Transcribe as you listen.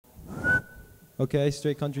Okay,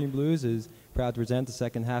 Straight Country and Blues is proud to present the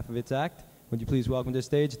second half of its act. Would you please welcome to the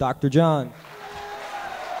stage Dr. John.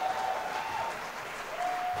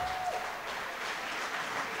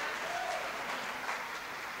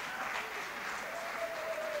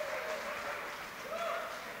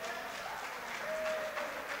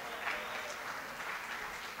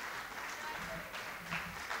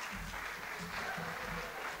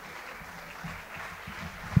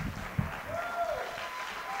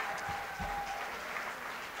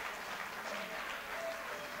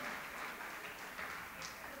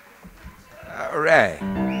 All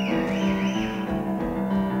right.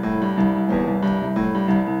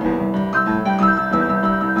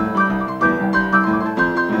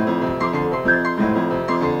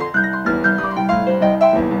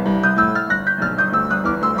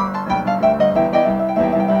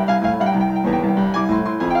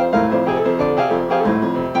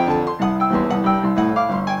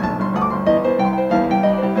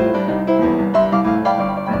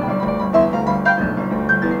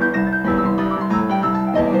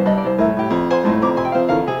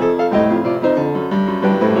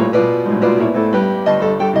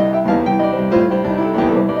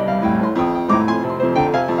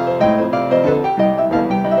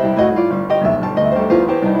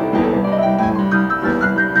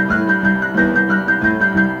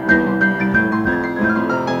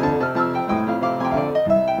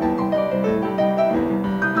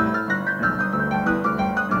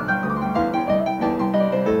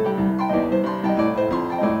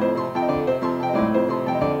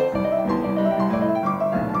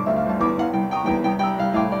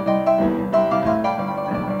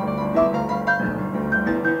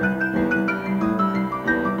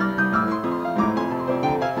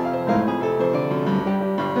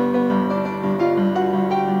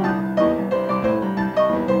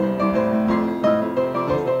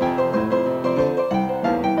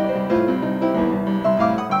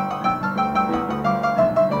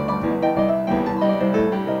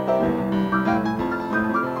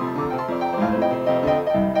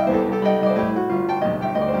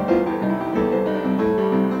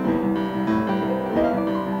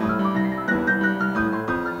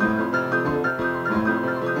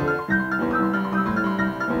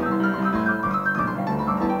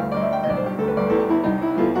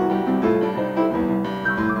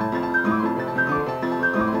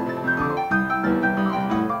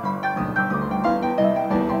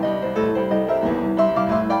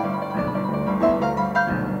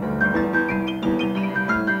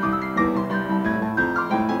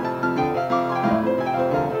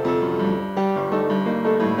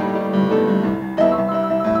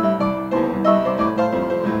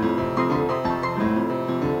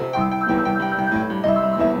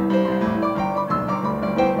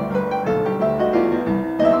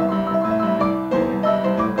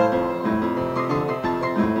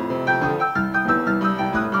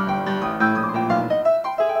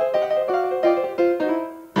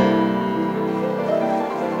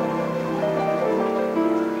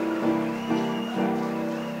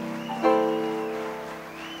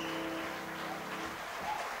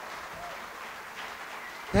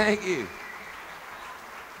 Thank you.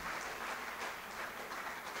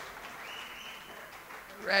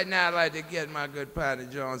 Right now, I'd like to get my good partner,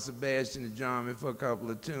 John Sebastian, to join me for a couple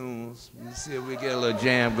of tunes. Let's see if we get a little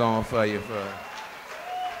jam going for you first.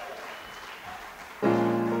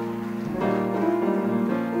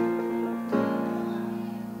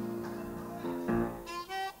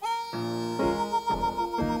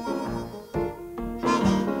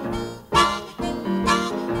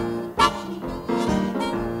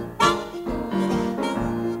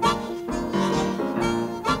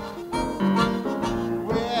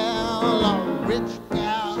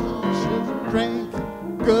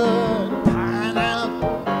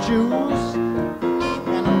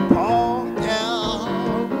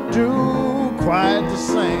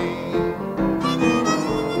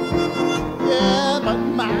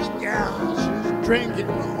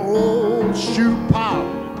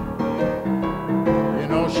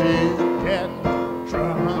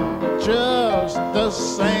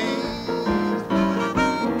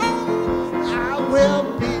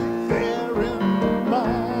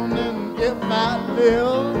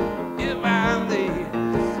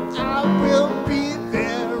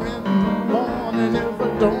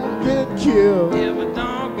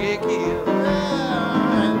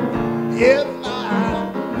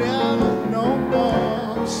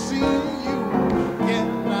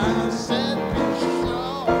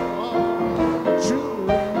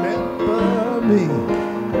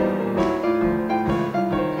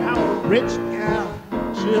 Rich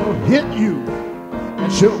gal, she'll hit you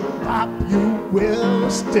and she'll pop you with a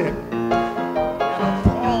stick. And a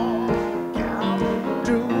poor gal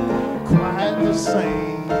do quite the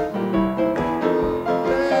same.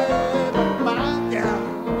 Baby, my gal,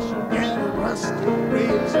 she'll get a rusty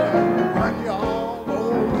razor and run you all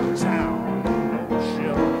over town.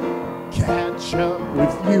 She'll catch up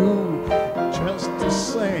with you just the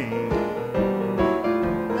same.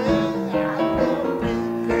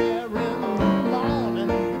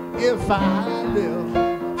 If I live,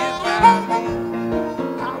 I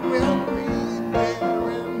will be there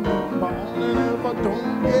in the morning if I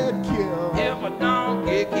don't get killed. If I don't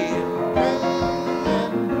get killed.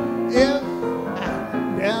 And if I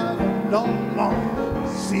never no more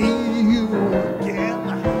see you again,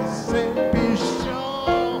 I say be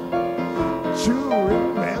sure to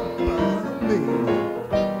remember me.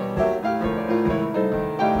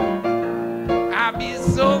 I'll be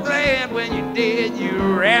so glad when you're dead, you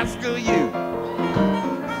rascal, you.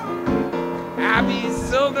 I'll be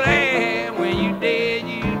so glad when you're dead,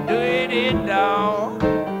 you dirty dog.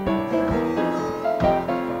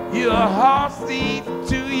 You're a horse thief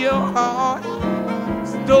to your heart,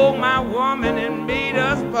 stole my woman and made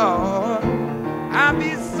us part. I'll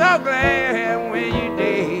be so glad when you're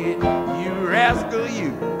dead, you rascal,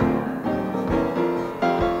 you.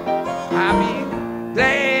 I'll be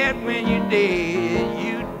glad when you're dead,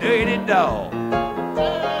 you dirty dog.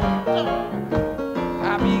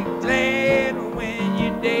 I'll be glad when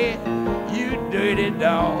you're dead, you dirty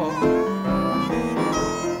dog.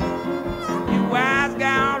 You wise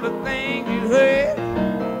guy, all the things you heard,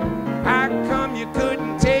 how come you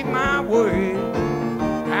couldn't take my word?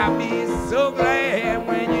 I'll be so glad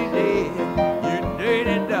when you're dead, you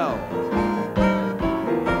dirty dog.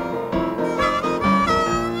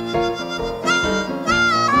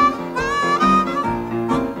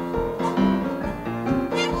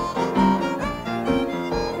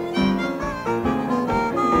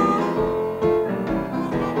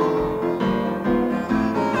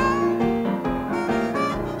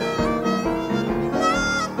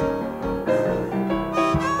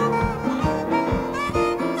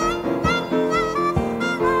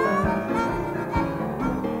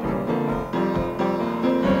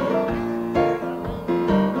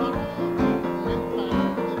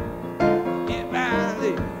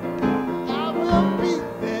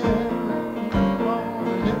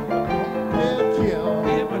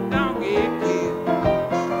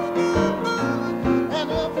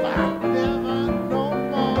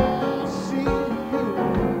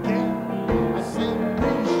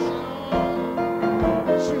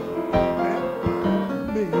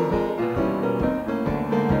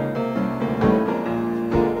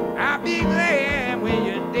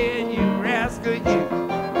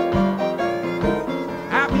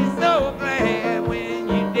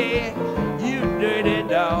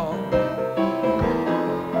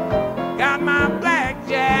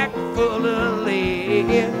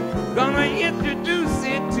 Gonna introduce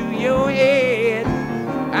it to your head.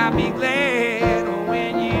 I'll be glad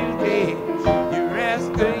when you dead, you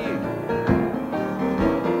rascal you.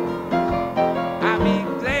 I'll be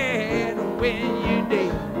glad when you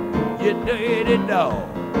dead, you dirty dog.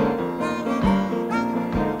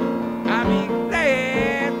 I'll be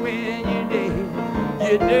glad when you dead,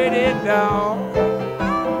 you dirty dog.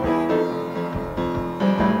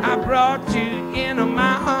 I brought you into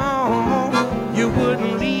my home, you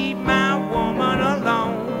wouldn't leave my woman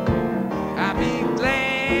alone. I'll be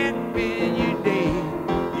glad when you dead,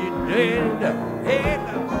 you dirty dog. Hey,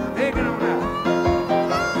 dog, take it on out.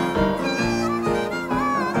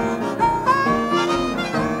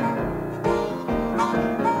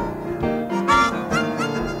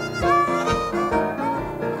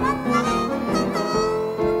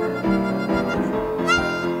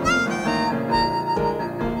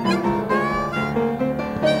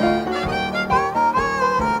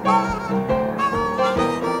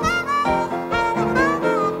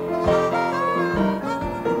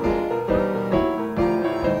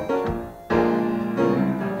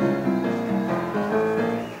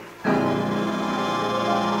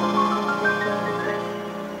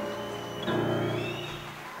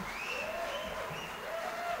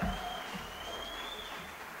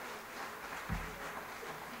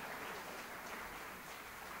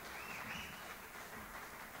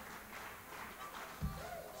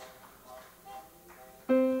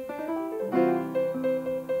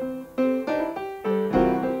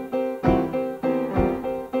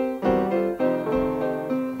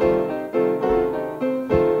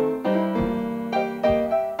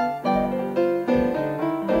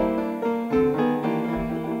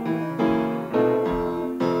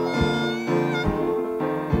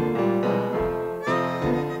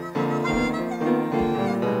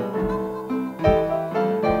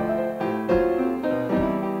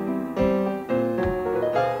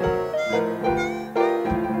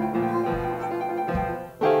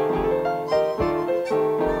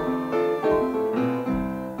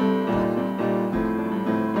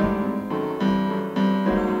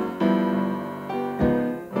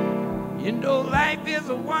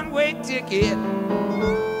 one-way ticket.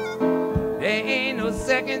 There ain't no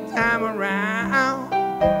second time around.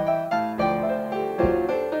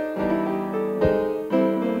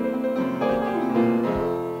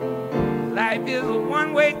 Life is a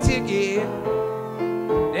one-way ticket.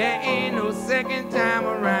 There ain't no second time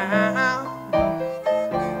around.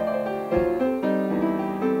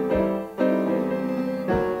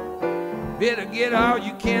 Better get all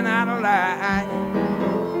you can out of life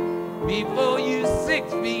before you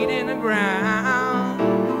 6 feet in the ground.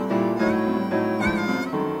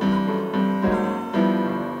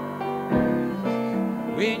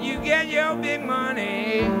 When you get your big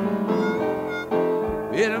money,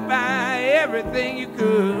 better buy everything you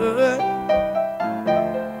could.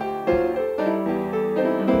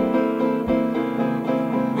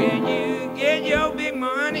 When you get your big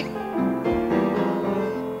money,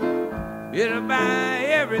 better buy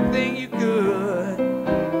everything you could.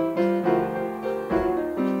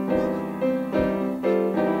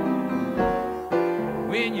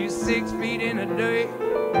 When you're 6 feet in the dirt,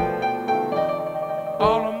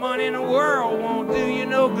 all the money in the world won't do you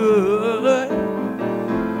no good.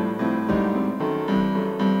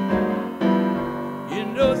 You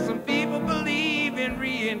know some people believe in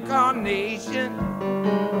reincarnation.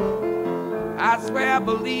 I swear I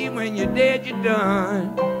believe when you're dead you're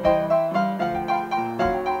done.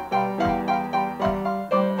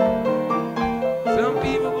 Some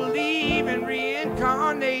people believe in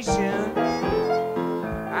reincarnation.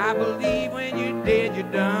 I believe when you're dead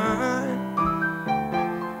you're done.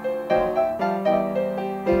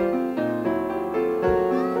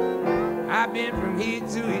 I've been from here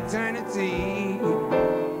to eternity,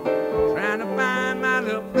 trying to find my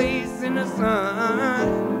little place in the sun.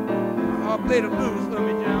 Oh, play the blues for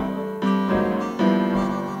me, John.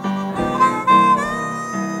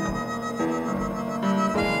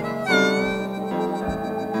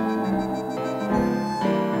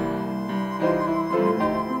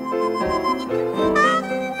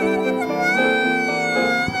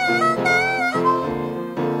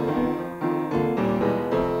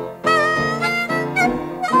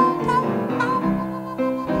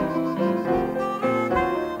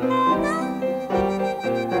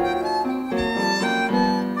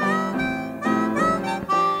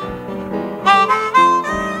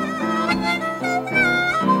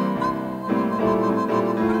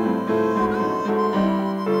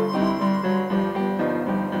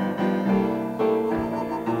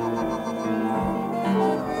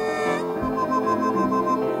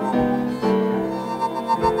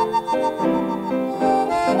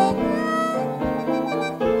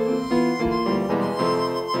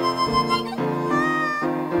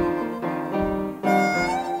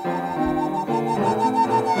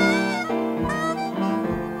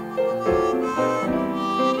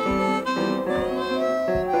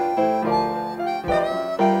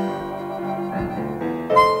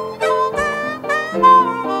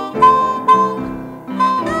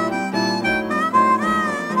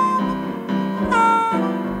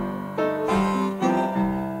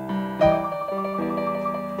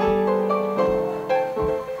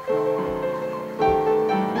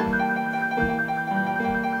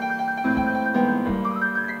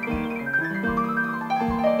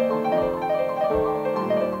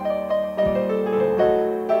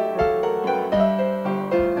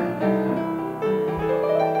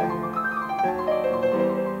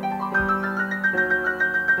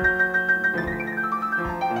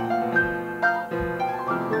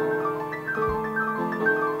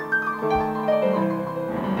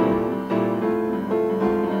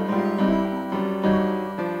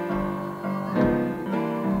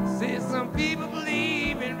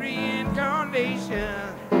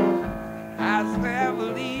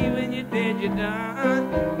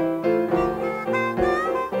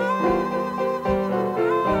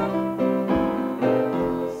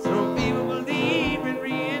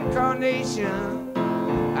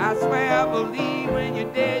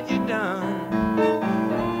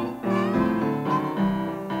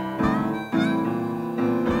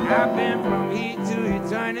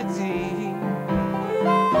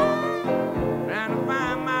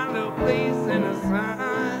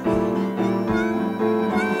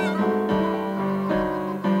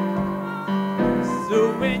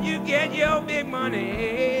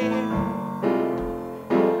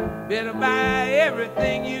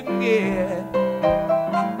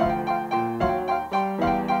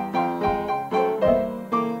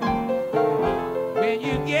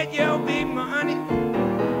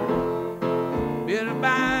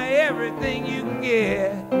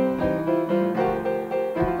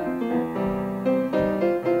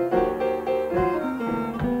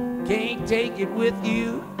 with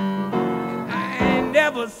you. I ain't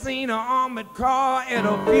never seen an armored car at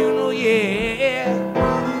a funeral, yeah.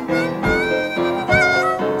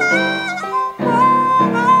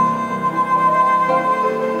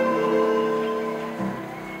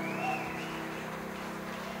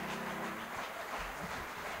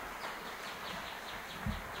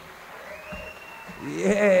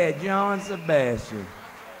 Yeah, John Sebastian.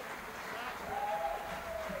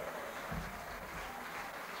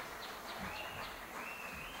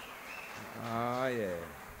 Oh, yeah.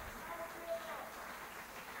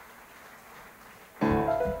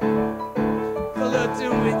 So look to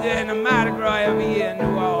me in the Mardi Gras every year in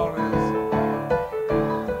New Orleans.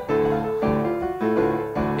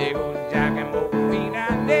 It goes Giacomo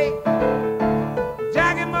Finande,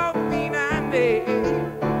 Giacomo Finande.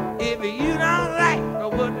 If you don't like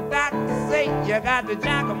what the doctor say, you got the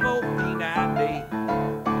Giacomo Finande.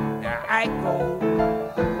 Now Iko,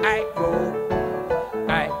 Iko,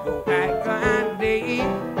 Iko, Iko, Ande,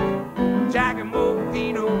 Giacomo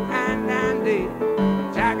Fino, Ande,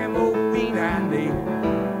 Giacomo Finande.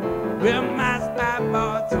 Well, my spy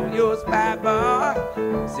bar to your spy bar,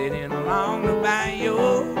 sitting along the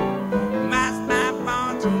bayou. My spy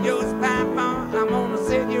bar to your spy bar, I'm gonna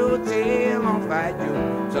set your tail on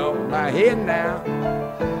fire. So I head now,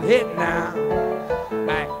 Iko,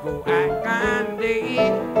 Iko, Ande,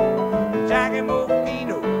 Giacomo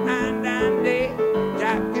Fino, Ande,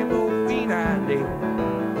 Giacomo Finande.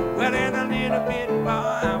 Well, in a little bit more,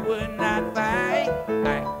 I would not fight.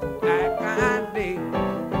 Iko, Iko, Ande.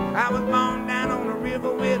 I was born down on the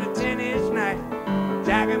river with a 10-inch knife,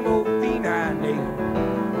 Giacomo Finande.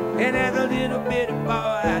 And as a little bitty boy,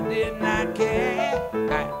 I did not care.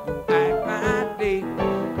 Iko, Iko, Ande.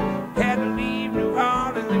 Had to leave New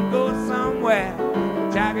Orleans and go somewhere,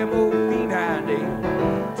 Giacomo Finande.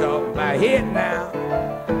 Talk about head now,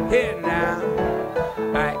 Iko,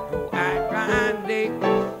 Iko, Ande.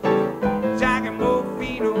 Giacomo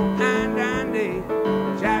Fino, Ande,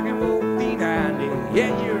 Giacomo Finande.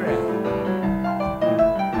 Yeah, you're right.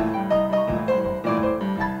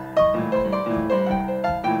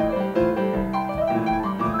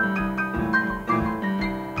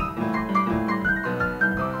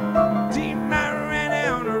 Team I ran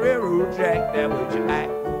on the railroad track, that was your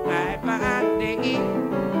Iko, Iko, Ande.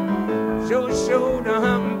 Show the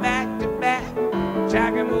hum back to back,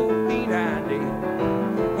 Giacomo Finande.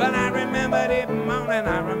 Well, I remember that morning,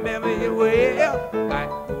 I remember it well, Iko,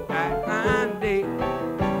 Iko, Ande.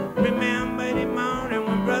 Remember the morning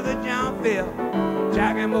when Brother John fell,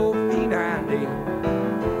 Giacomo Finande.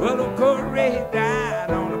 Well, of course, Ray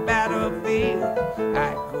died on the battlefield,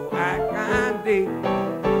 Iko, Iko, Ande.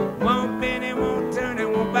 One penny won't turn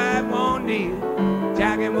and won't buy one deal,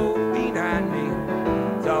 Giacomo Finande.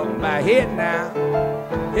 Talking about head now,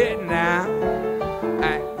 Iko,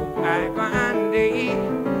 Iko, Ande.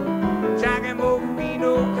 Giacomo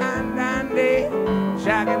Fino, Ande,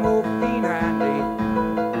 Giacomo Finande.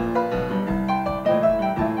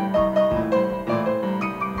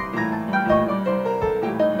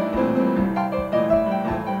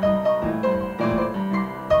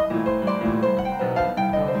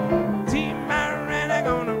 Team I ran, I'm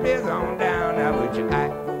gonna race on down now with your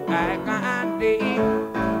Iko, Iko, Ande.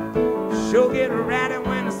 Sure get ready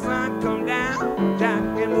when the sun come down,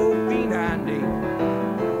 Giacomo Finande.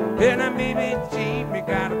 And I made it cheap, me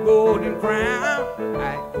got a golden crown,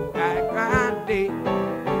 Iko, Iko, Ande.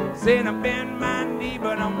 Said I bend my knee,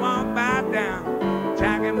 but I won't bow down,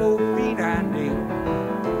 Giacomo Finande.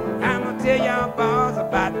 I'm gonna tell y'all boys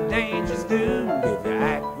about the dangerous dude, if you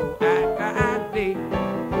Iko, Iko, Ande.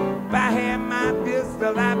 If I had my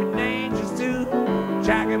pistol, I'd be dangerous too,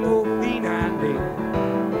 Giacomo Finande.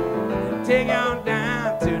 Take y'all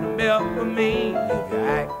down to the milk for me, if you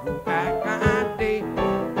Iko, Iko, Ande.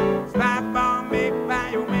 Spy ball make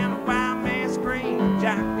fire when a wild man screams,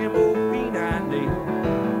 Giacomo Finande.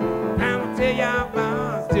 I'ma tell y'all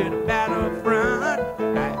boys to the battlefront,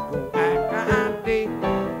 Iko, Iko, Ande.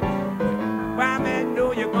 Wild man know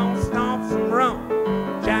you're gonna stomp some rum,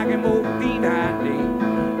 Giacomo Finande.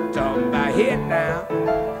 Talking about head now,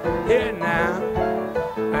 Iko,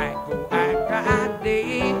 Iko, Ande.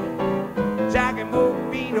 Giacomo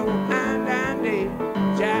Fino, Ande,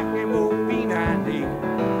 Giacomo Finande.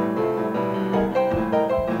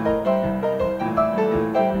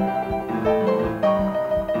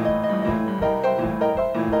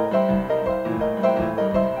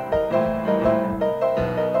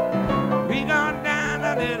 We gone down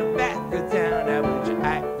a little back of town, that was your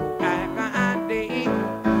Iko, Iko, Ande.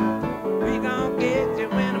 We gon' get you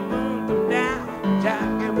when the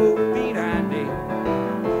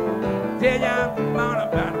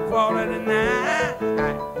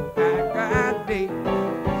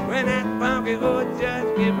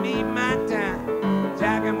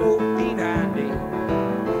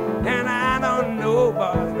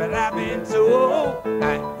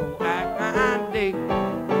Iko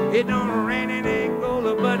Iko. It don't rain in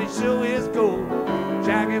Angola, but it sure is cold.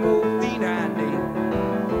 Giacomo Fina.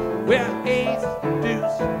 Well, ace,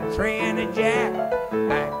 deuce, train and jack.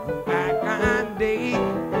 Iko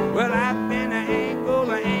Iko. Well, I've been to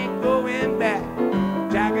Angola, ain't going back.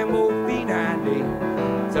 Giacomo Fina.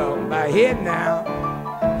 Talking about head now,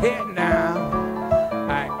 head now.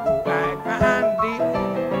 Iko Iko.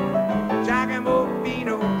 Giacomo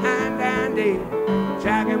Fino, Andande.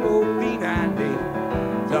 Giacomo Fina.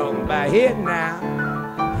 Talking about head now,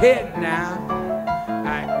 head now.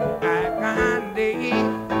 Iko Iko.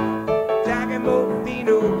 Giacomo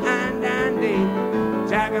Fino, Andande.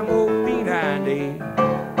 Giacomo Fina.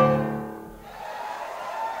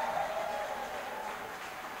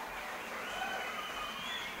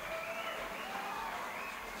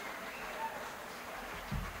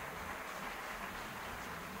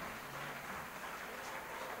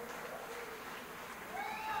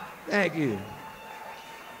 Thank you.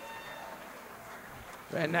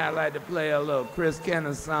 Right now, I'd like to play a little Chris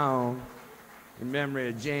Kenner song in memory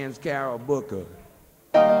of James Carroll Booker.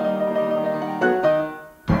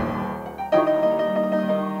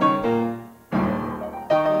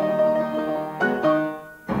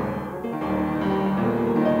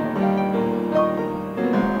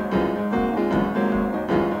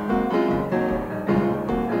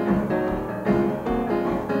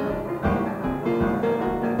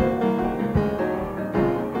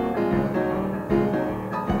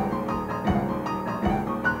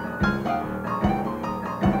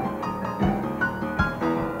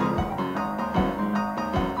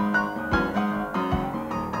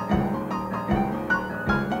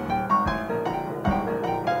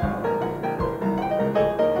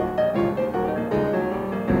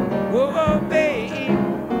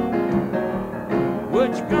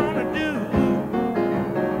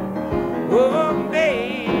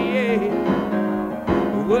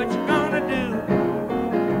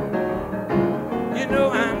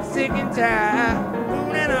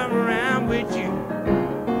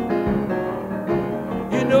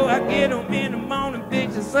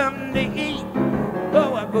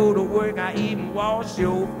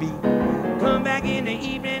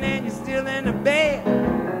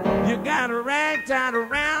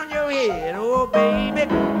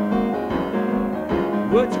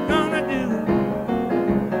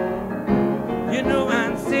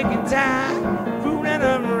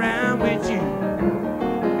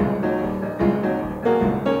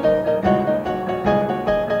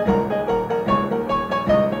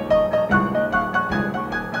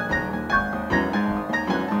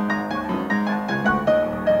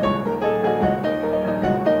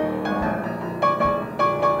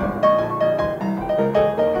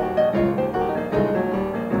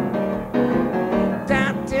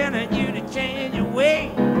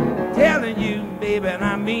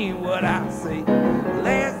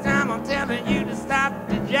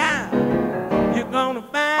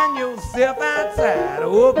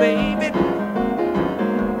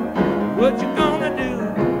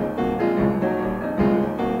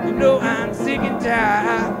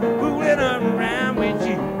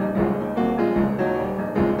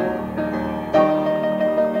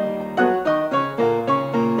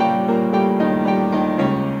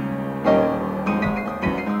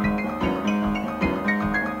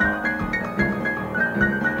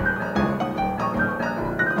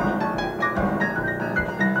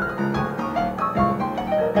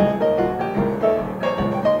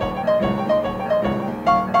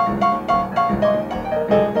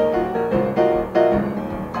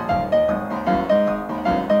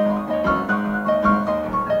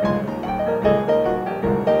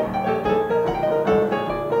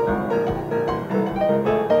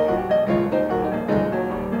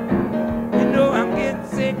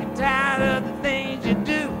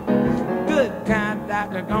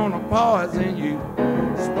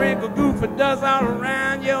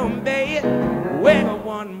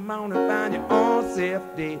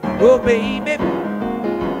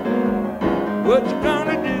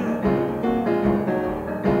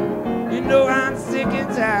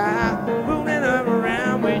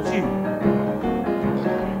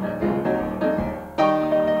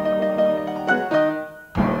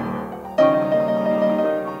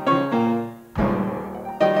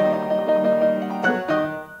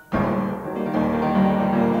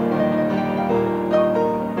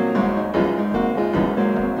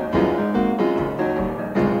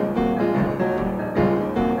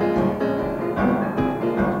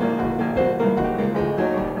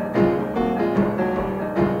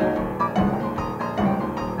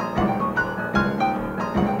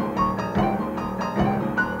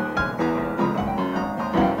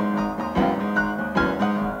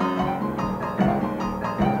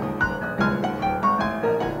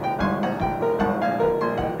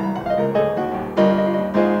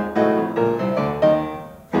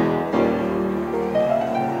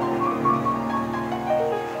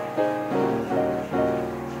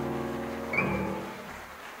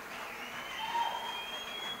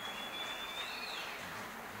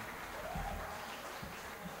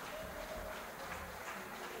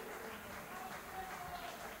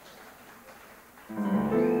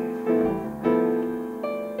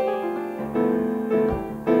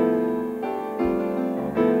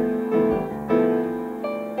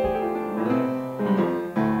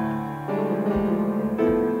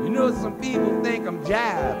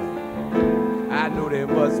 jiving. I know they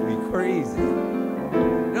must be crazy.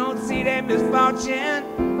 Don't see their misfortune,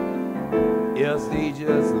 else they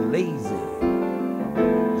just lazy.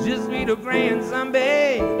 Just be the grandson,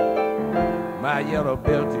 babe. My yellow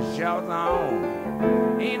belted shorts on.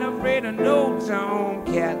 Ain't afraid of no tone,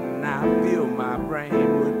 cat, and I fill my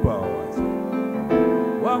brain with bars.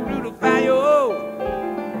 Walk through the fire,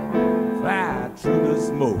 fly through the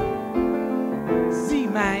smoke. See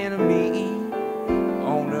my enemy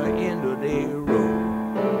on the end of their road.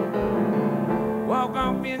 Walk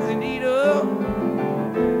on fence and eat up,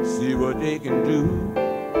 see what they can do.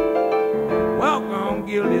 Walk on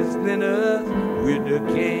gilded splinters with the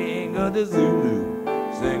king of the Zulu.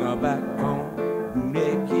 Sing about con,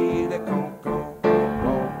 naked, con, con,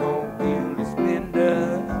 con, con, gilded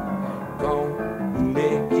splinters. Con,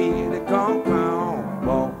 naked, con, con,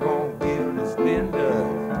 walk on gilded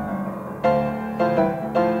splinters.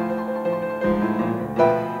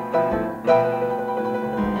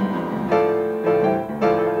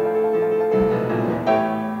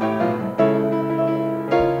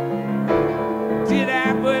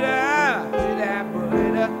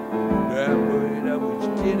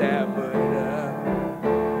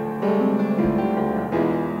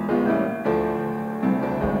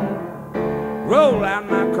 Roll out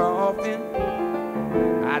my coffin,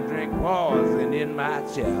 I drink poison in my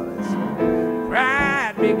chalice.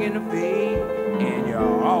 Pride making the fade, and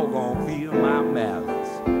you're all gonna feel my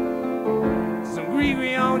malice. Some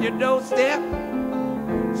gree on your doorstep,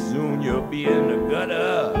 soon you'll be in the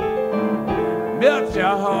gutter. Melt your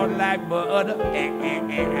heart like butter, I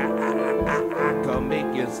can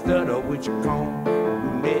make you stutter with your comb.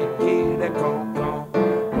 Make it a comb, comb,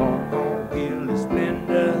 comb, comb, feel the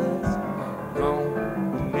splendors.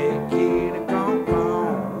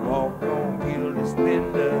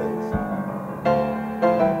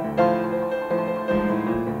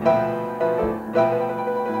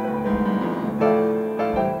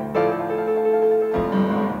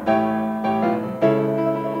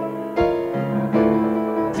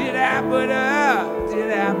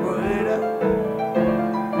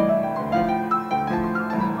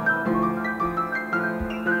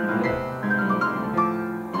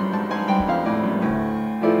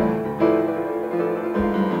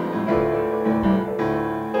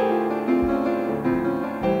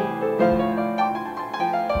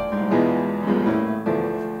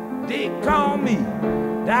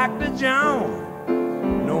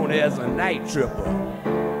 As a night tripper.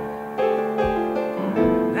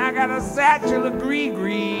 And I got a satchel of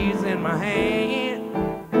gree-grees in my hand.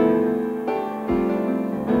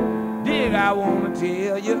 Dig, I wanna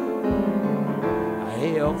tell you, I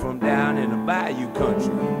hail from down in the bayou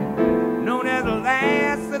country, known as the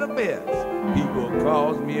last of the best. People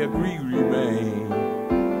calls me a gree-gree man.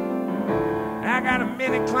 And I got a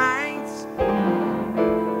many clients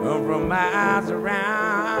from miles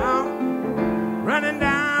around, running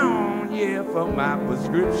down, yeah, for my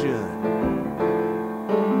prescription.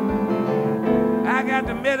 I got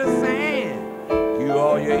the medicine, cure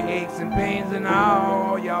all your aches and pains and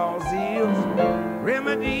all y'all's ills,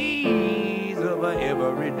 remedies of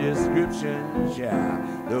every description,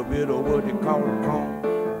 child. The bit of what they call a con,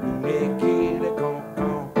 naked, a con,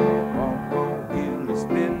 gilly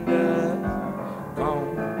splendor,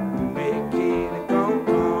 con, naked, a con,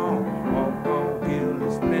 gilly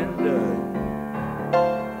splendor.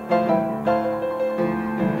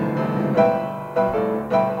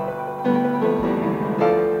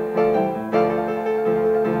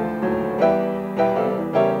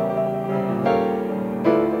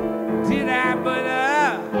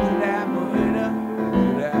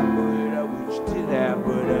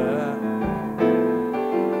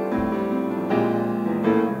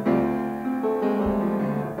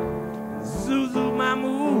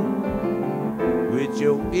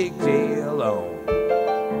 Pigtail on.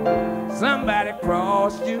 Somebody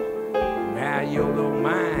crossed you, now your little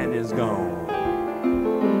mind is gone.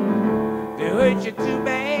 They hurt you too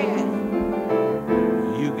bad,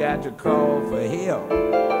 you got to call for help.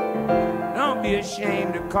 Don't be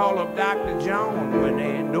ashamed to call up Dr. John when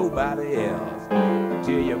there ain't nobody else.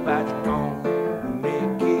 Tell you about your con,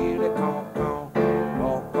 naked, a con,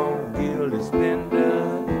 walk on gilly splendor.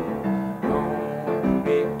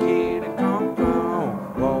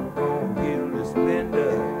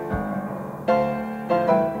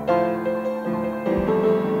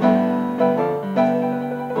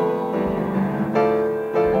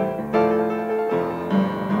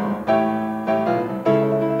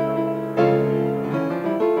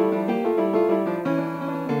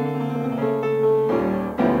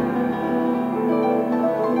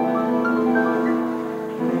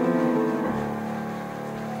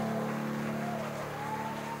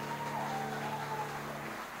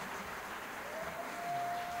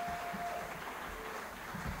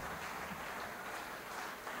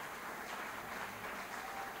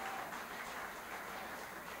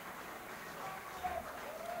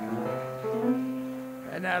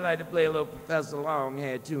 And I'd like to play a little Professor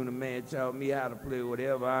Longhand tune. The man taught me how to play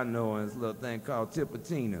whatever I know, and it's a little thing called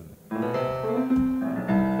Tipitina.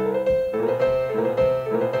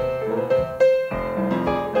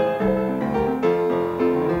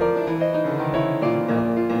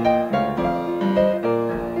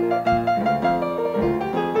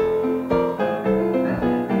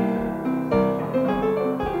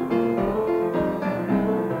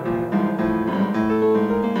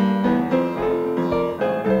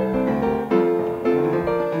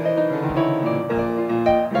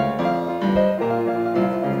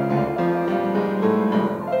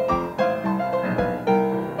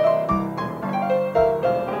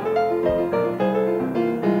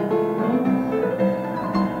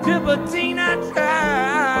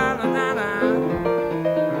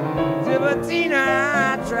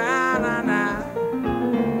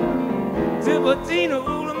 Tipitina,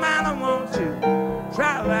 ooh, the man, I want you.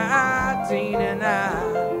 Try Latina now.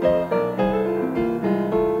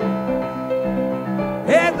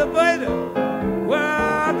 Hey, the waiter,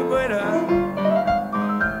 what the waiter?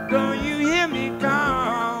 Don't you hear me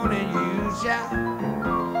calling you shout?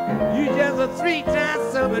 You just a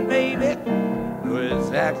three-time serving, baby. Know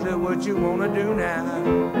exactly what you wanna do now.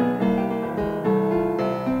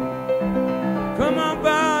 Come on,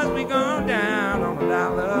 boys, we going down on the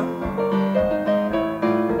dollar.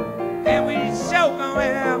 And we sure gonna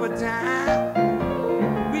have a time.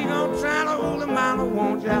 We gonna try to hold them out,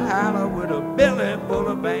 won't you holler, with a belly full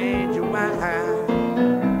of angel wine.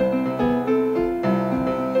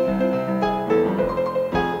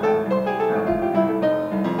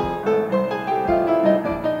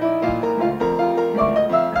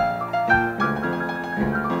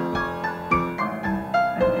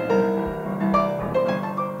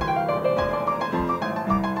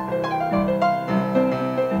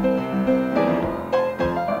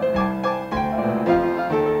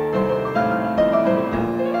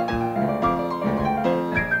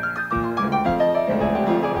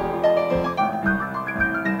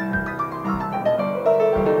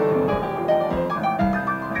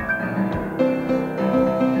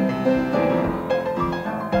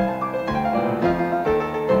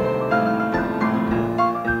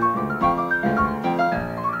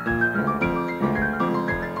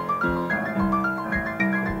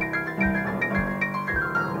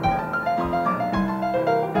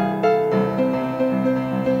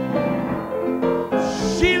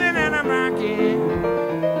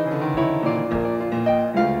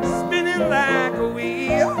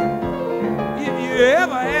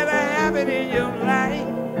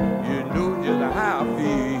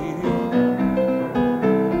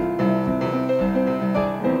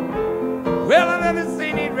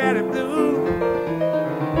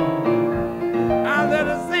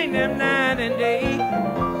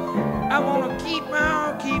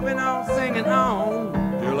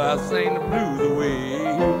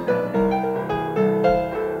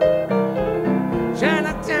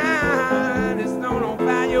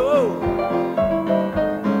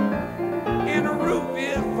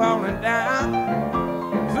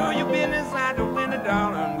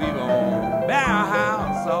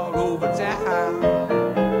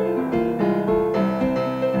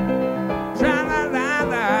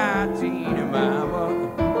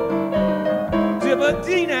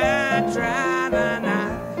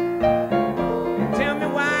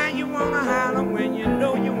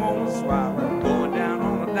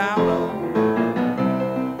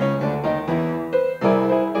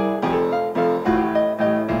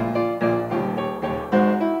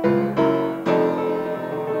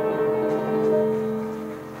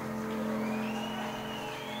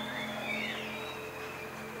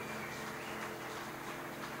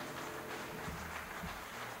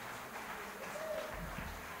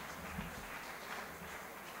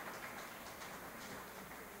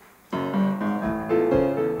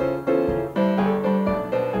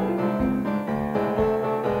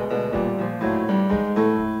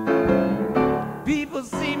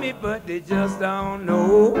 But they just don't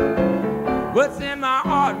know what's in my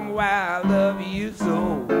heart and why I love you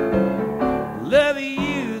so. Love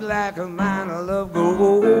you like a mine of love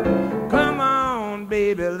gold. Come on,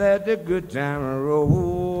 baby, let the good time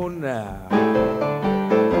roll now.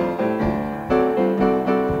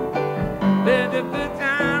 Let the good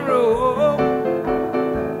time roll.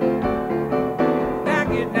 Now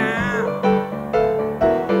get down.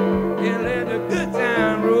 Yeah, let the good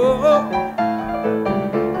time roll.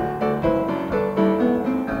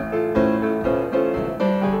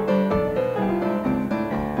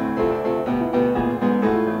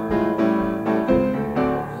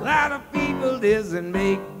 And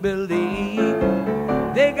make believe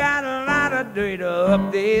they got a lot of dirt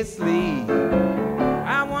up their sleeve.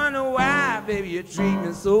 I wonder why, baby, you treat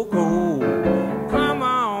me so cold. Come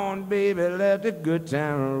on, baby, let the good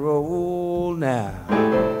time roll now.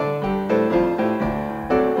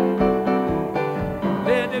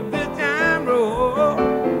 Let the good time roll.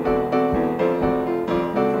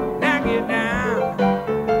 Now get down.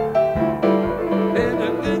 Let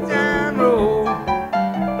the good time roll.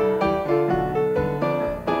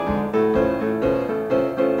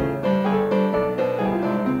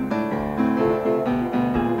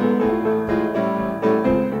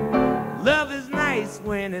 Love is nice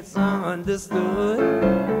when it's understood.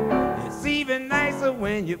 It's even nicer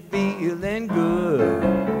when you're feeling good.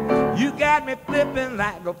 You got me flipping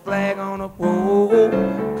like a flag on a pole.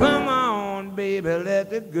 Come on, baby,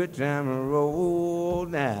 let the good time roll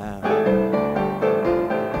now.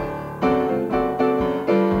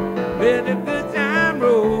 Let the good time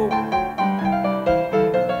roll.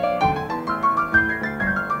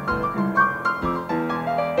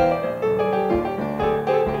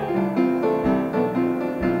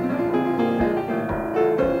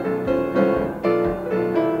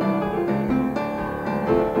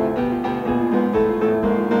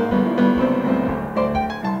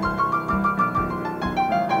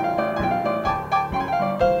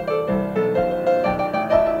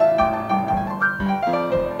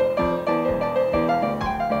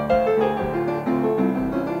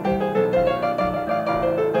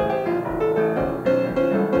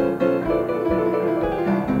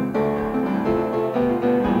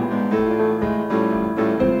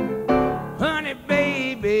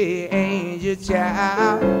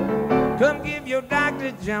 Child, come give your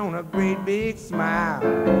Dr. Joan a great big smile.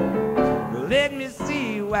 Let me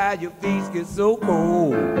see why your face gets so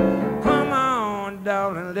cold. Come on,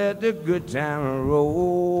 darling, let the good time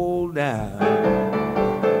roll down.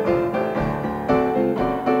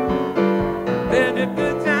 Let the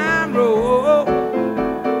good time roll.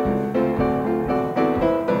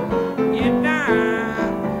 Get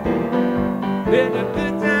down. Let the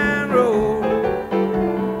good time roll.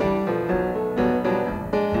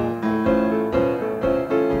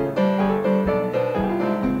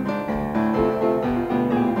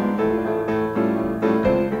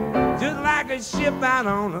 Ship out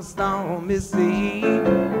on a stormy sea.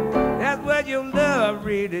 That's what your love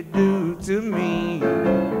really do to me.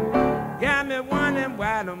 Got me wondering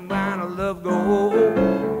why the mind of love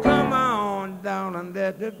go. Come on, darling,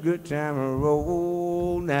 let the good time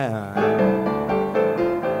roll now.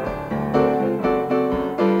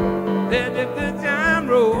 Let the good time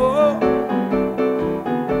roll.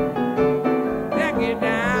 Take it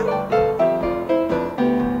down.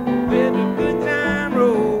 Let the good time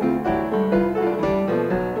roll.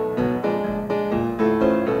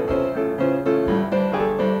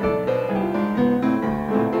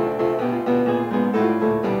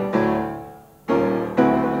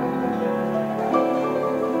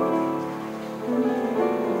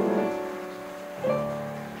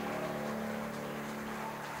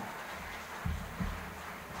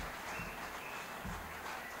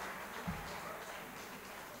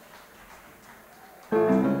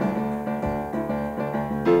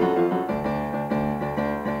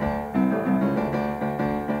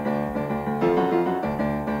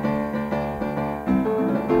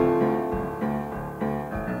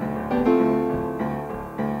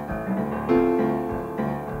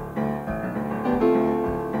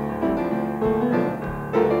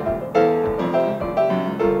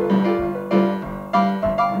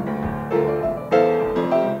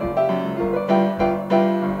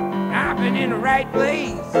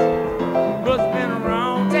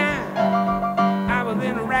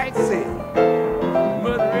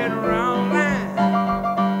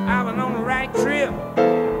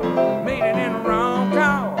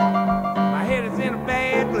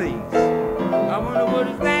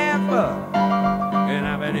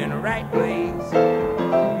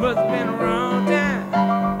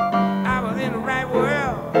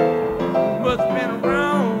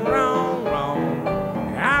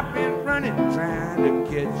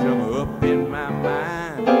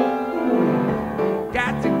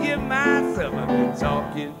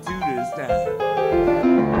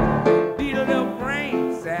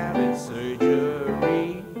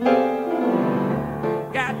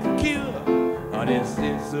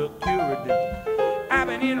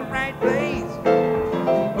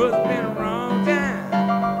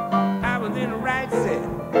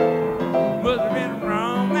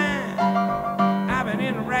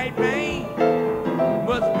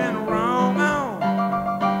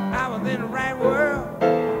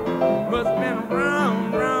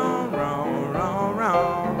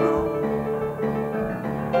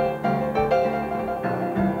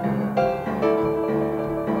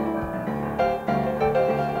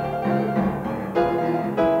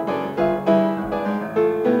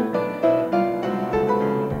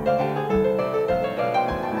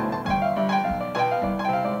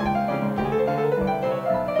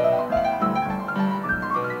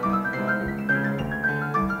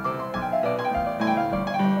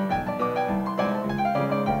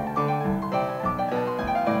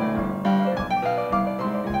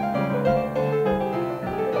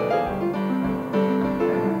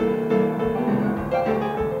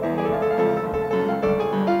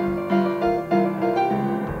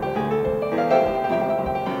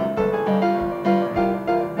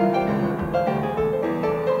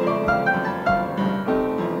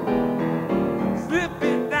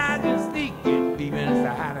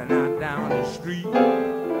 street.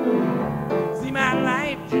 See my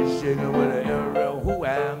life just shaking with a arrow who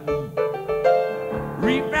I meet.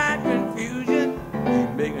 Rewrite confusion, keep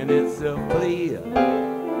making itself clear.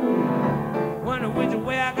 Wonder which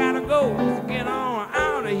way I gotta go to get on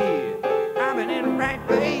out of here. I've been in the right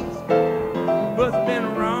place, but it's been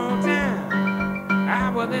the wrong time. I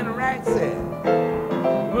was in the right set,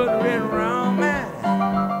 but in the wrong mind.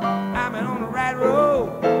 I've been on the right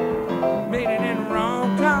road, made it in the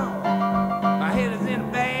wrong car. My head is in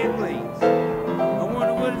a bad place. I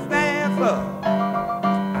wonder what it stands for.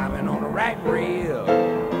 I've been on the right rail,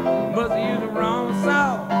 must have used the wrong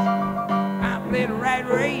sauce. I played the right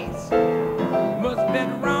race, must have been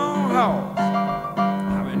the wrong horse.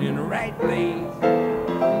 I've been in the right place,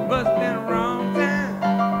 must have been the wrong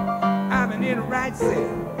time. I've been in the right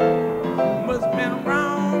set, must have been the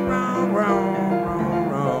wrong, wrong, wrong, wrong,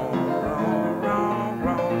 wrong, wrong, wrong,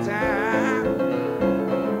 wrong time.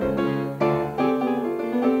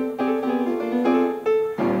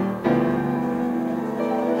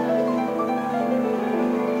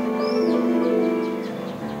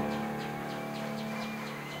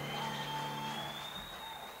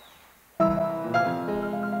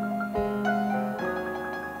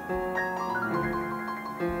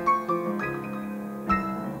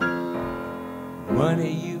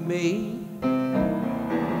 Money you made,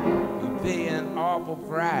 you pay an awful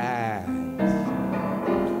price.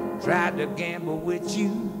 Tried to gamble with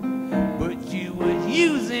you, but you was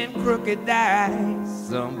using crooked dice.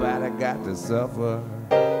 Somebody got to suffer.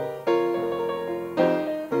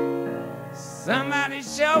 Somebody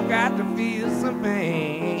sure got to feel some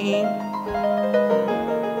pain.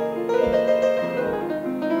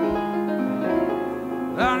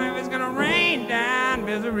 Lord, if it's gonna rain down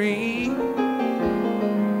misery,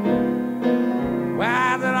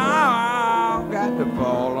 why's it all got to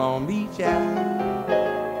fall on me, child?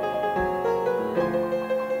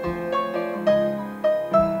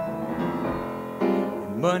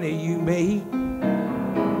 Money you make,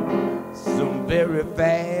 some very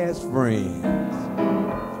fast friends,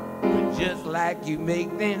 but just like you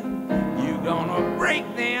make them, you gonna break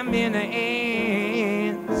them in the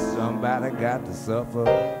end. Somebody got to suffer.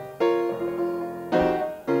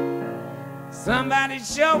 Somebody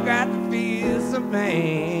sure got to feel some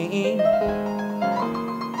pain.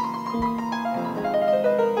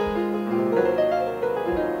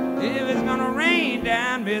 If it's gonna rain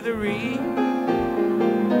down misery,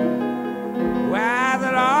 why's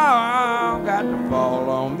it all got to fall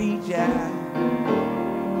on me, child?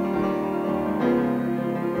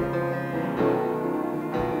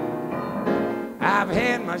 I've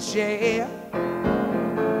had my share,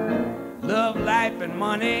 love, life, and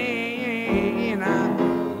money, and I've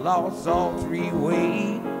lost all three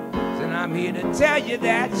ways. And I'm here to tell you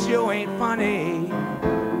that sure ain't funny.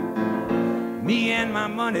 Me and my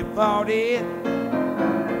money parted,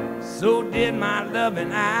 so did my love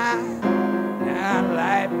and I. Now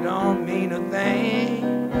life don't mean a thing,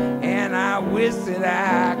 and I wish that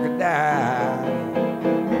I could die.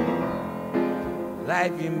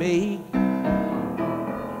 Life you make,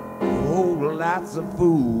 hold lots of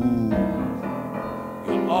food.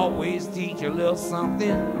 You'll always teach a little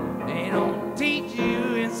something they don't teach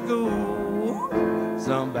you in school.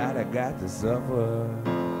 Somebody got to suffer.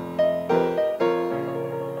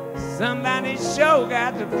 Somebody sure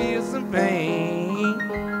got to feel some pain.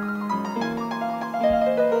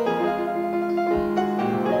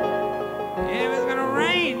 If it's gonna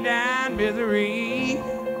rain down misery,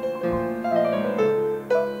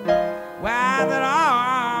 why's it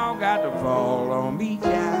all got to fall on me,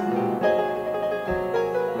 child?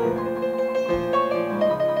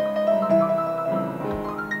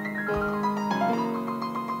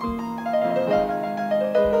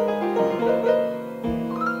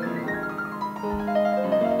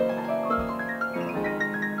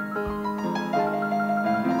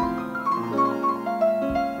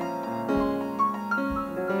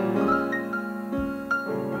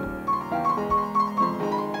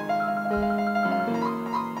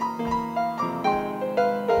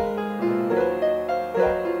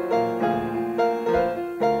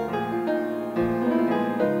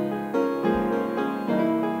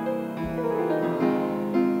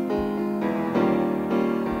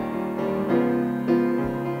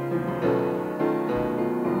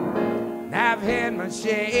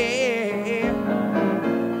 Share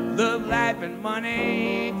love, life, and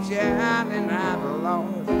money, child, and I've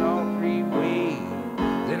lost all three ways.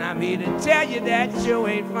 And I'm here to tell you that sure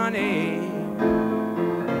ain't funny.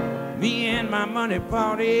 Me and my money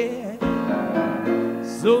parted,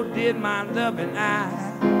 so did my love and I.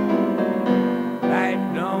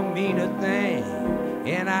 Life don't mean a thing,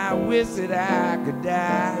 and I I wish that I could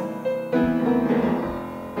die.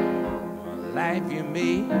 Life you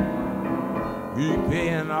made, you pay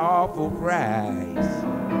an awful price.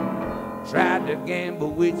 Tried to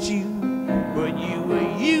gamble with you, but you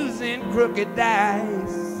were using crooked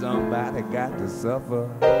dice. Somebody got to suffer.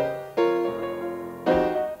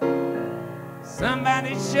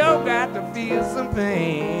 Somebody sure got to feel some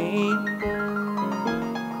pain.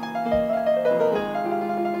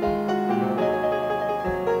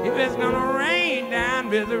 If it's gonna rain down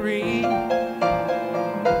misery, why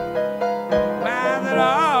that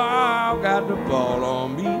all got to fall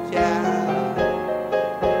on me, child?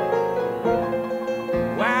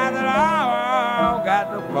 Why that all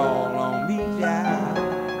got to fall on me, child?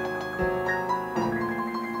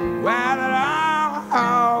 Why that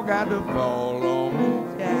all got to fall on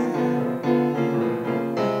me, child?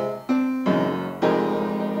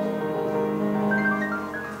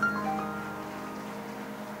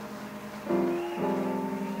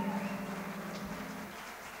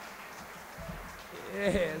 Yeah,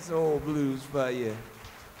 it's old blues for you.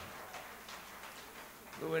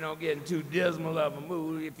 So we don't get in too dismal of a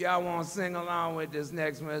mood. If y'all want to sing along with this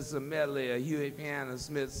next one, it's a medley of Huey Piano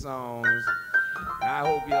Smith songs. I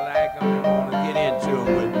hope you like them and want to get into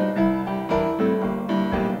them with me.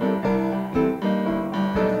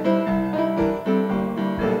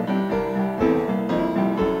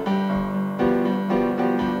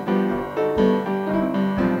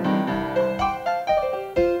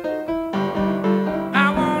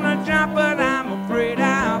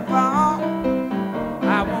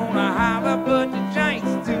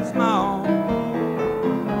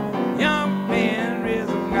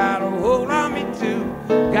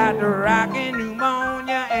 Got the rockin'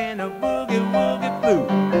 pneumonia and a boogie woogie blue.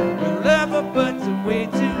 The lover but's way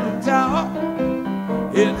too tall.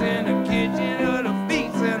 It's in the kitchen or the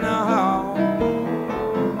feast in the hall.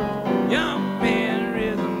 Young man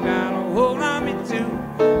rhythm got a hold on me too.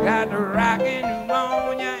 Got the rockin'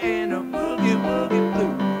 pneumonia and a boogie woogie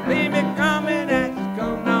blue. Baby coming at you,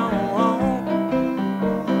 come on home.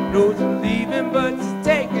 Knows you're leaving but it's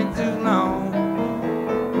taking too long.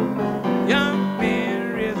 Young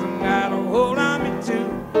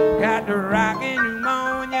got the rockin'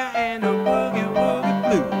 pneumonia and a boogie woogie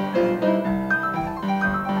blue.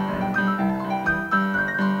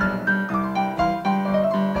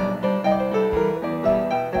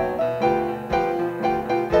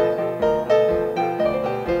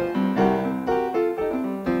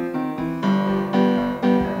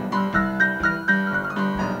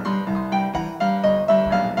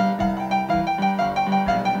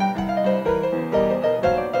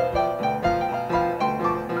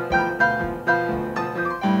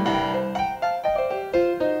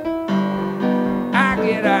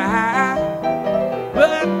 Get a high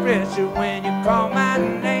blood pressure when you call my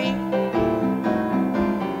name.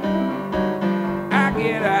 I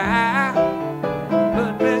get a high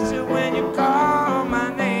blood pressure when you call my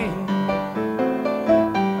name.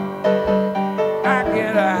 I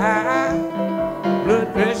get a high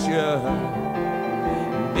blood pressure,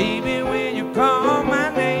 baby, when you call my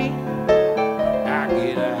name. I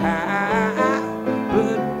get a high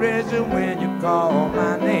blood pressure when you call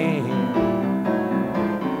my name.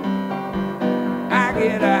 I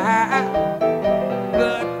get a high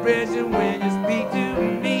blood pressure when you speak to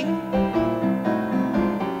me.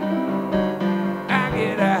 I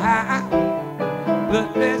get a high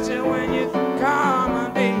blood pressure when you call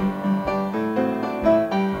my name.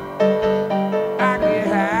 I get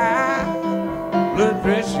high blood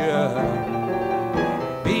pressure,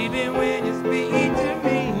 baby, when you speak to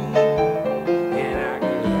me. And I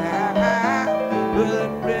get high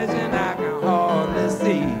blood pressure and I can hardly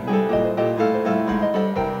see.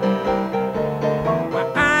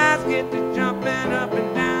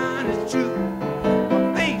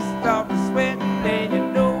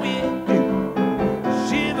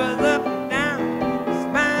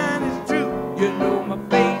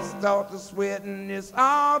 Start to sweating, it's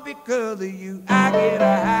all because of you. I get a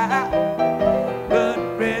high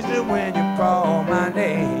blood pressure when you call my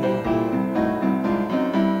name.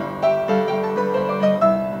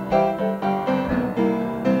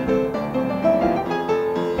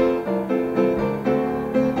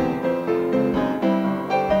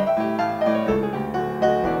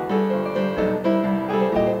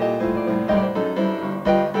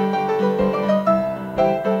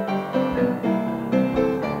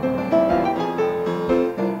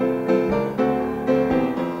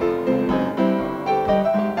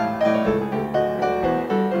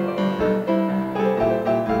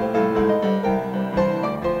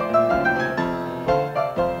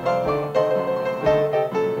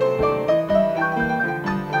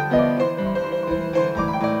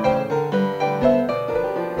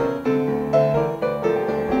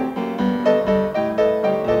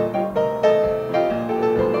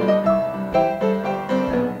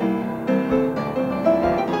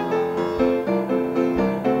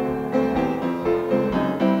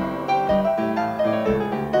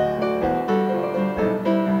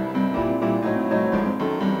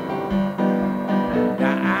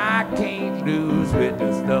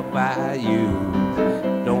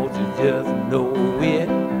 just know it?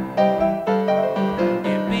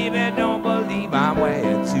 And baby, don't believe I'm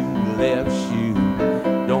wearing two left shoes.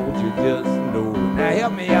 Don't you just know it? Now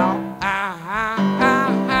help me out.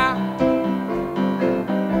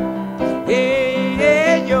 Hey,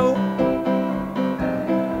 hey, yo.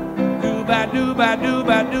 Do-ba, do-ba,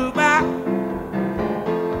 do-ba, do-ba.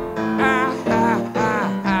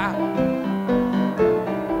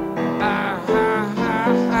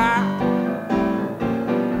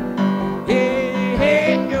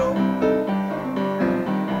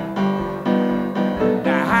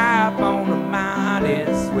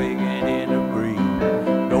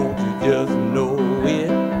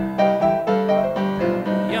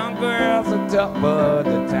 But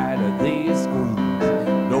the tighter they squeeze,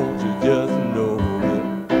 don't you just know it?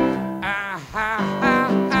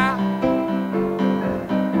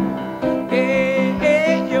 Hey,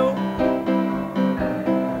 hey, yo.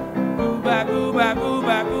 Gooba, gooba,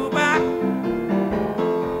 gooba, gooba.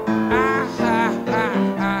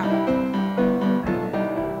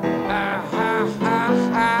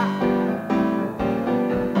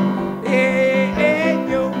 Hey, hey,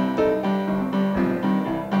 yo.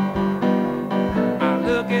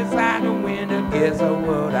 Inside the window, guess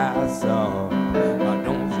what I saw? Or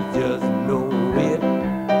don't you just know it?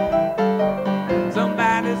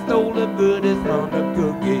 Somebody stole the goodies from the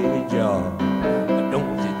cookie jar. Or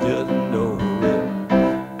don't you just know it?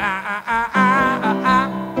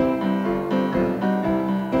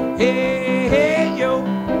 Hey, hey, yo.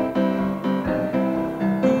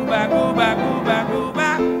 Gooba, gooba, gooba, gooba.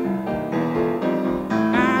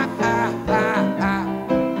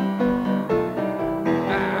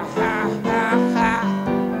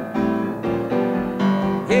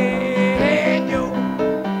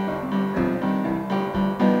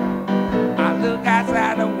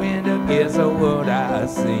 Guess what I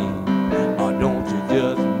seen, or don't you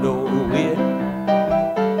just know it?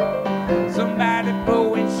 Somebody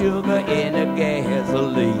pouring sugar in the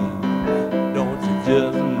gasoline, don't you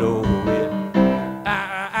just know it?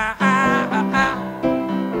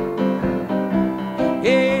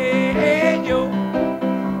 Hey, hey, yo.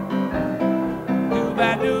 Dooba,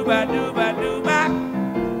 dooba, dooba, dooba.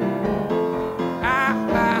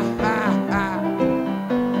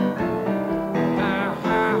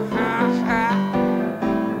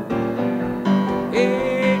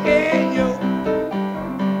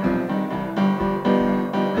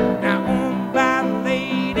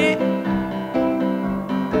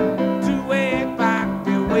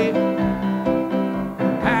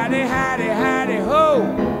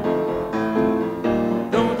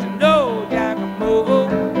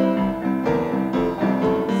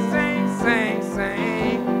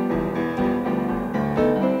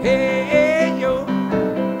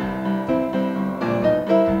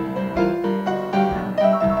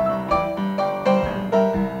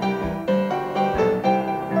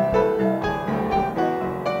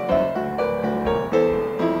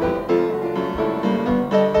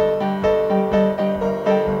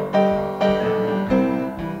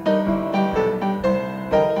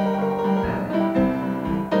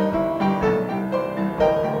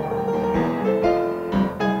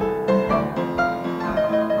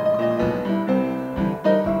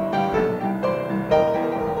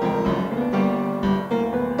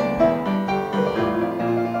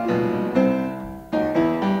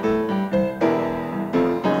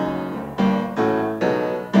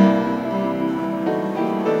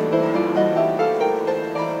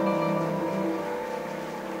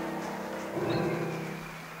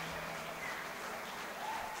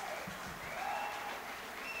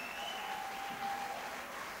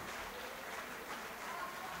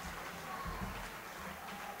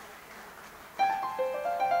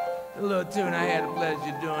 A little tune I had the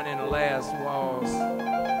pleasure of doing in the last waltz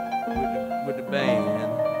with the band.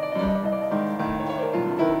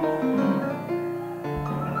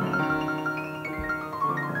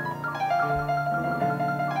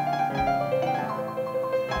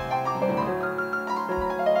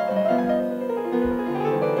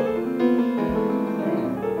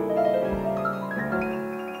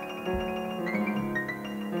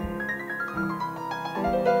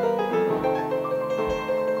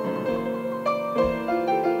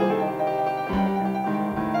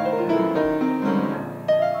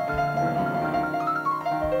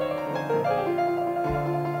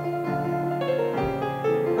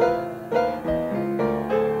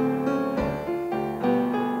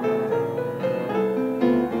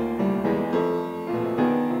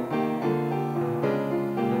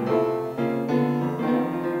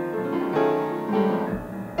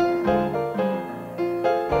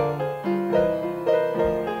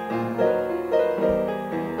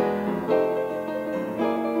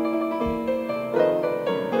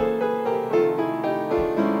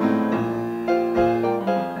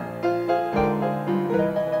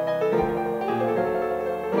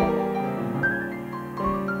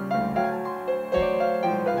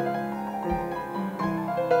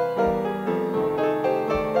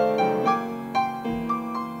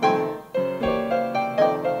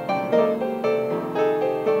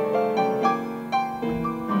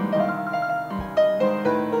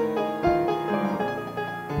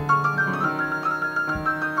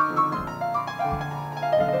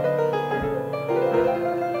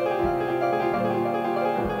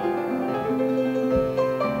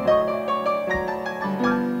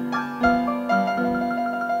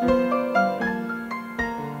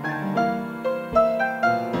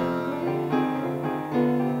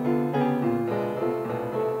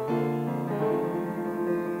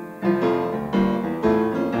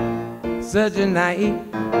 such a night,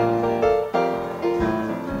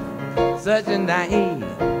 such a night.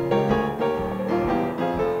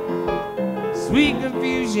 Sweet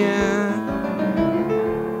confusion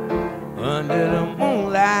under the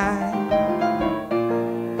moonlight,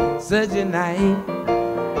 such a night.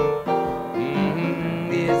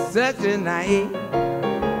 It's such a night.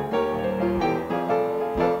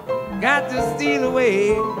 Got to steal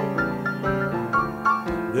away,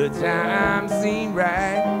 the time seemed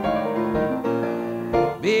right.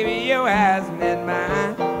 Baby, your eyes met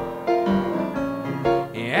mine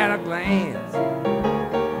at a glance.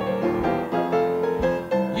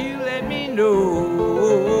 You let me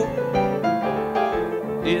know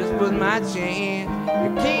this was my chance.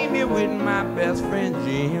 You came here with my best friend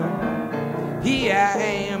Jim. Here I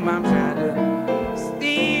am, I'm trying to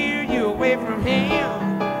steer you away from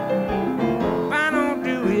him. If I don't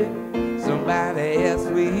do it, somebody else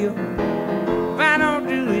will. If I don't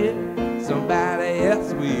do it, somebody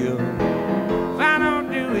else will. If I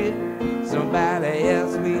don't do it, somebody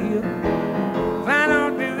else will. If I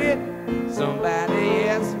don't do it, somebody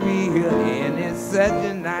else will. And it's such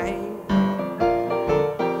a night.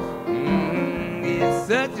 It's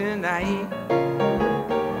such a night.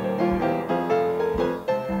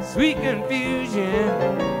 Sweet confusion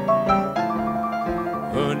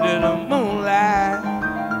under the moonlight,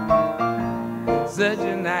 such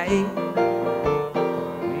a night.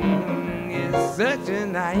 It's such a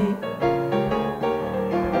night.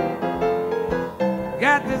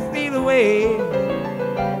 Got to steal away,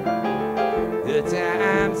 the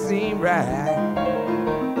time seemed right.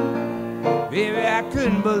 Baby, I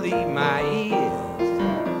couldn't believe my ears.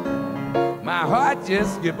 My heart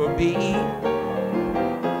just skipped a beat.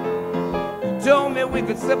 Told me we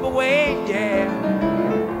could slip away, yeah.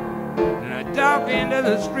 And I dark end of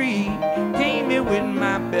the street, came here with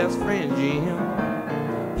my best friend Jim.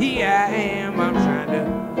 Here I am, I'm trying to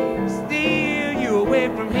steer you away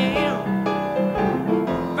from him.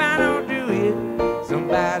 If I don't do it,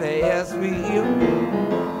 somebody else will.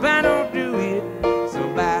 If I don't do it,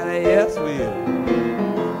 somebody else will.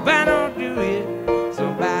 If I don't do it,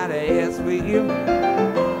 somebody else will.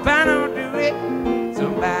 If I don't do it,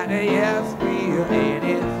 somebody else will. And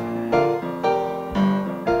it's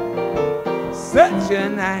such a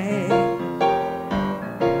night.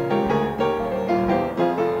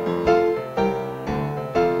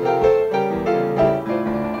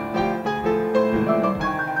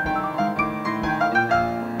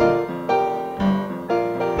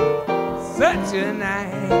 Such a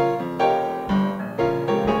night.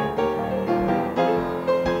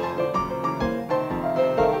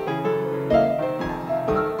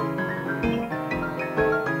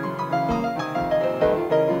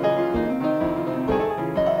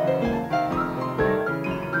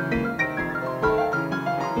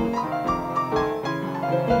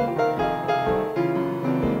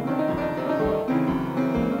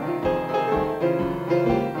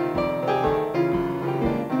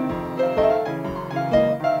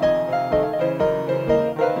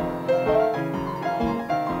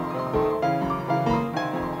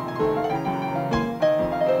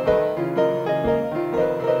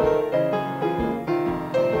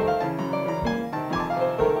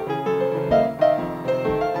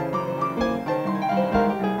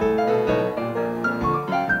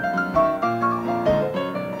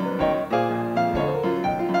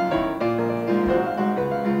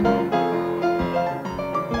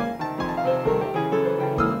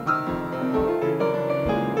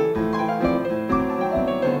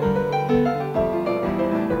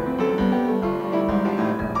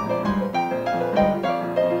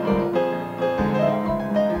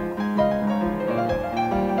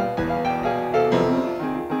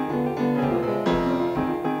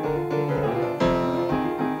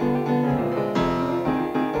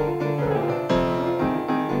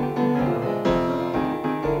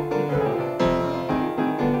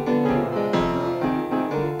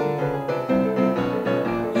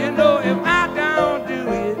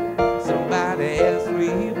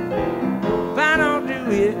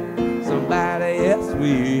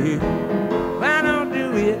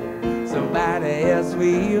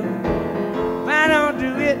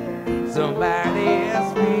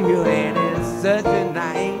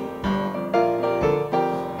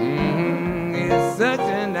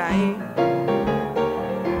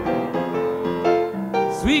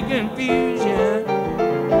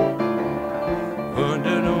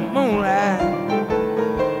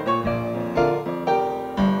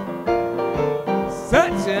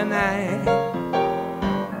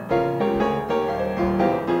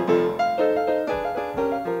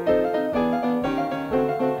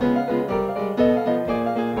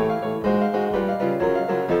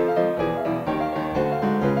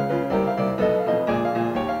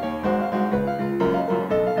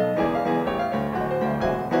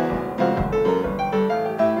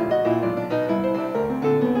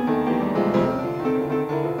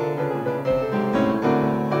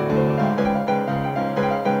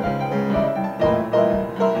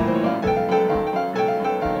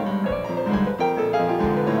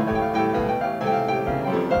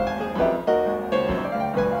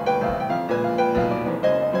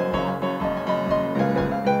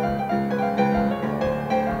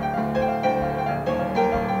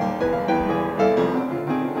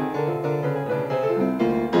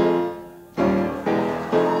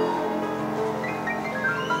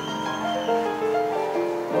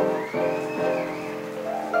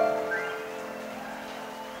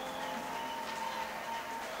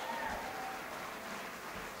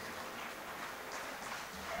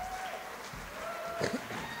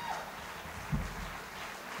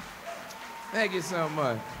 Thank you so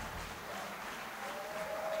much.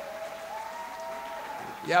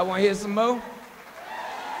 Y'all want to hear some more?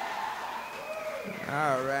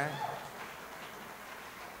 All right.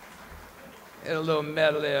 Had a little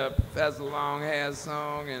medley of Professor Longhair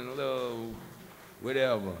song and a little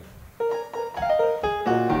whatever.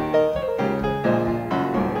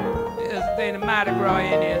 There's a thing the Mardi Gras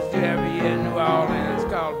Indians do every year in New Orleans.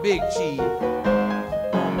 It's called Big Chief.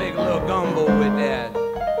 Gonna make a little gumbo with that.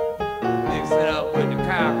 Mix it up with the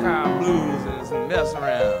cow blues and some mess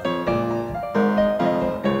around.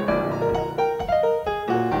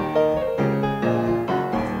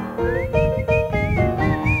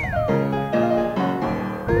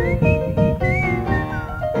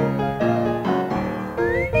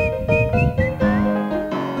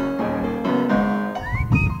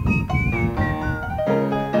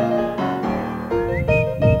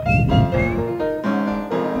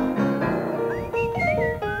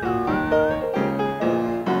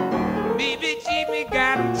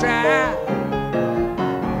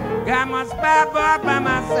 By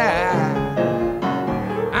my side,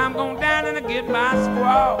 I'm going down and get my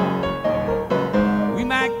squaw. We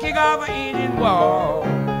might kick off an Indian wall.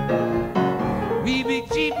 We be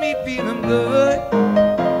cheap, me feeling good.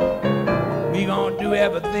 We gonna do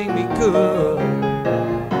everything we could.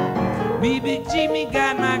 We be cheap, me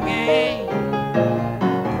got my gang.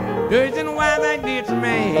 Dirty and wild like this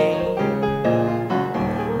man.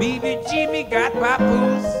 We be cheap, me got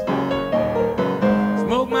papoose.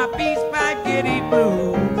 Smoke my peace pipe, get eat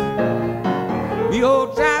blues. The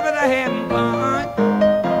old tribe that I having fun.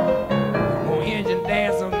 On engine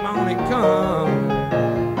dance the morning come.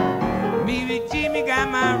 Me with Jimmy got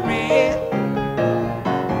my red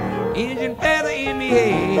engine feather in me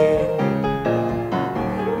head.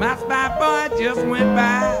 My spy boy just went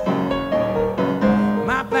by.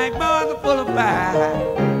 My black boys are full of fire.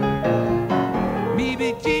 Me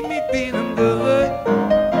with Jimmy feeling good.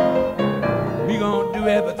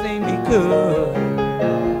 Everything we could.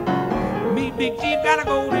 Me Big Chief got a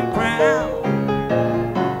golden crown.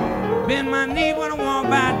 Bend my knee when I walk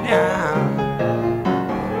by down.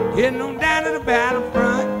 Getting on down to the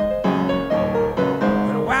battlefront.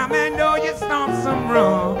 When a wild man know you stomp some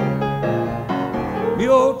rum. Me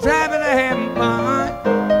old tribe that having fun.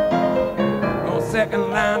 On second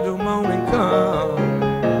line till morning come.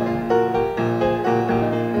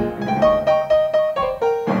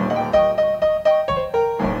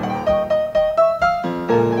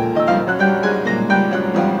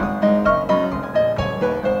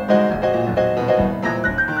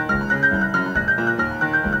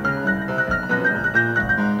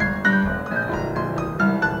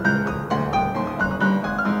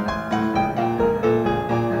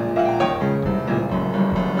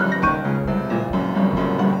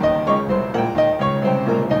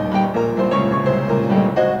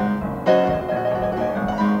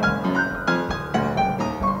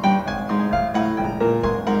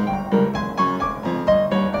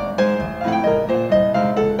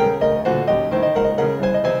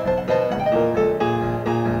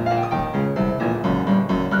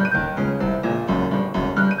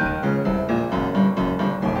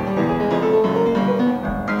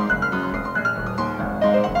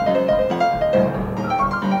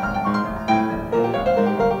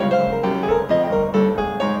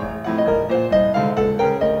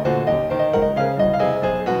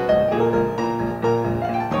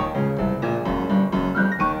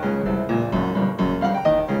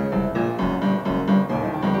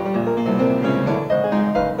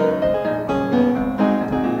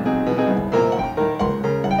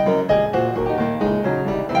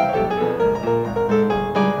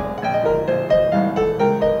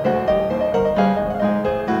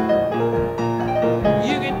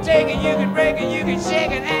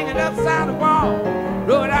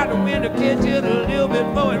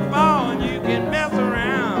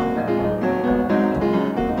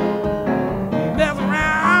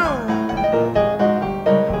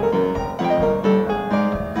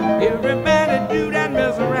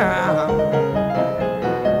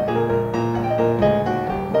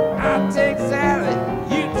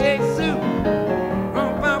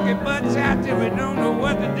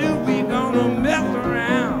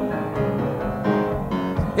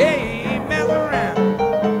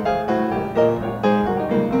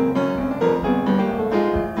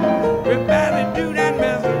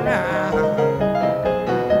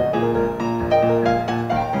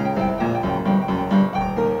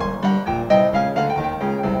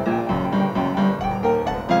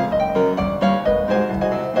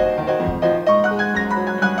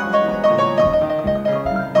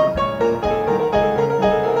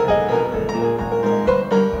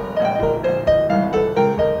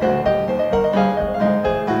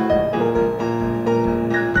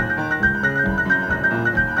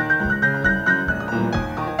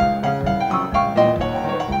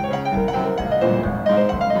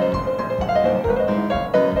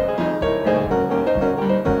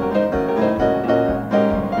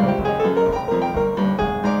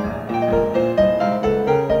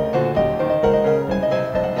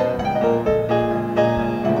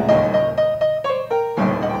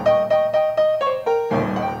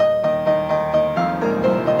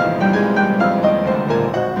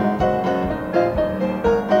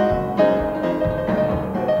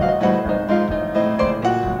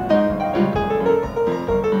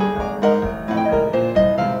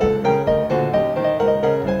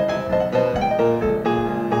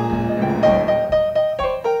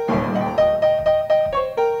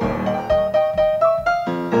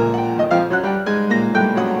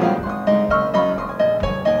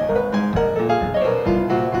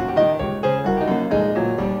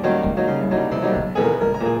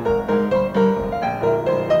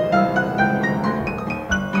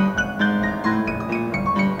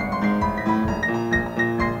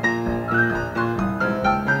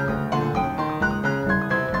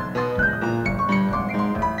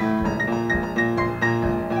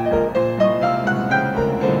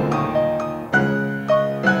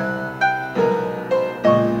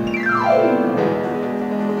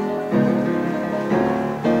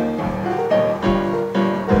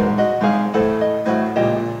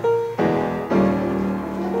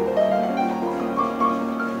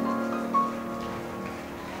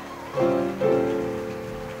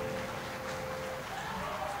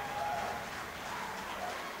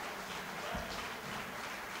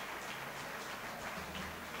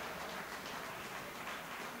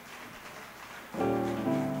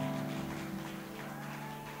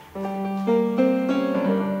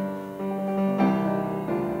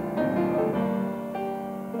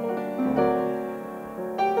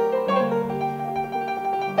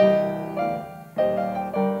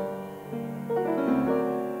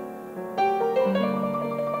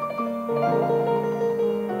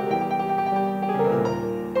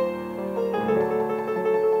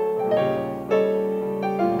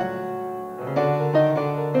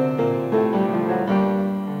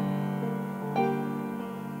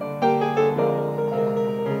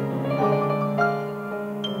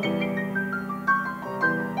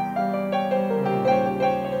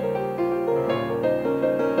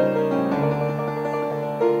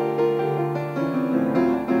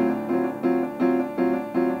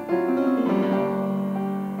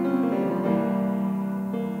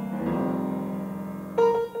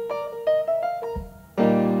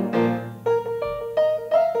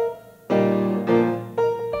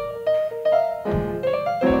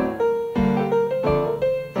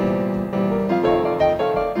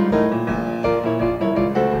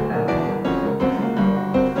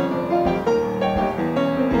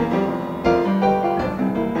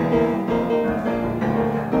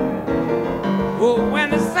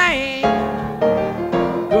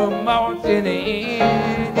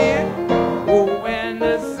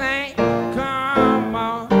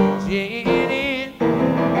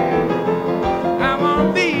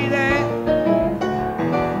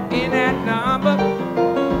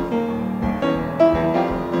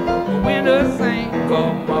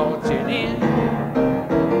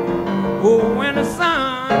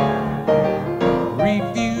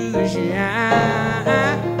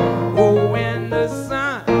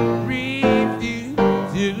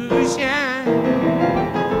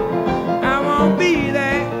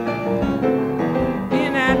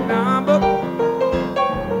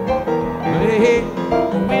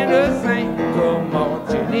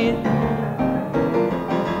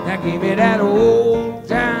 give me that old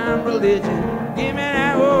time religion. Give me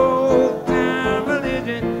that old time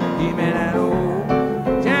religion. Give me that old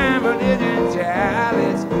time religion, child.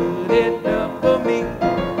 It's good enough for me.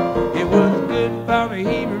 It was good for the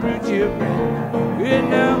Hebrew children. Good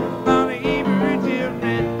enough for the Hebrew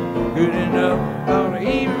children. Good enough for the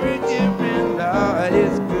Hebrew children. Lord,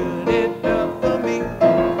 it's good enough for me.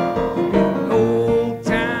 Give me that old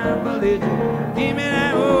time religion. Give me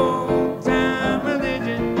that old time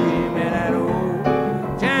religion. Give me that old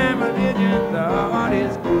time religion. Lord,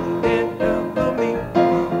 it's good enough for me.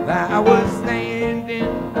 I was standing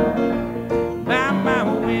by my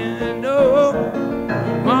window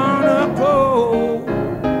on a cold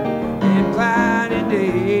and cloudy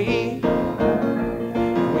day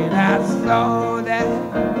when I saw that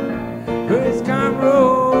hearse come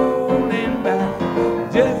rolling by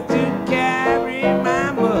just to carry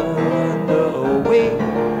my mother away.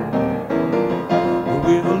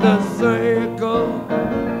 Will the circle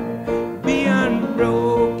be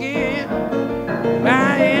unbroken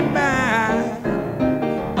by and by?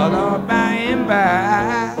 Oh Lord, by and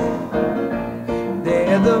by,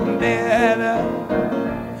 there's a better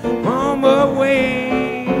home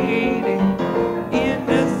awaiting in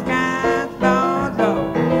the sky, Lord,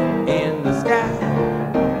 Lord, in the sky.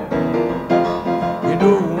 You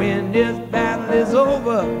know when this battle is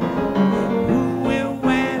over, who will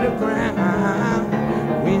wear the crown?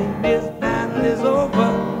 When this battle is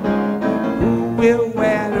over, who will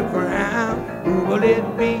wear the crown? Who will it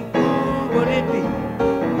be? Who will it be?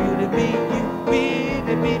 Will it be you? Will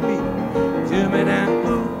it be me? Tell me now,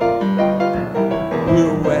 who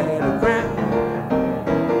will wear the crown?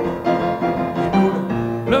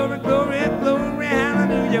 You know the glory, glory, glory,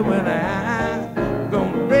 hallelujah. Well, I'm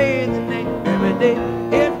gonna praise the name every day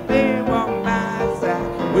if they walk my side.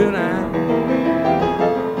 Well,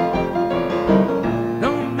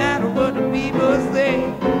 no matter what the people say,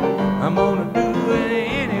 I'm gonna do it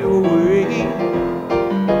anyway.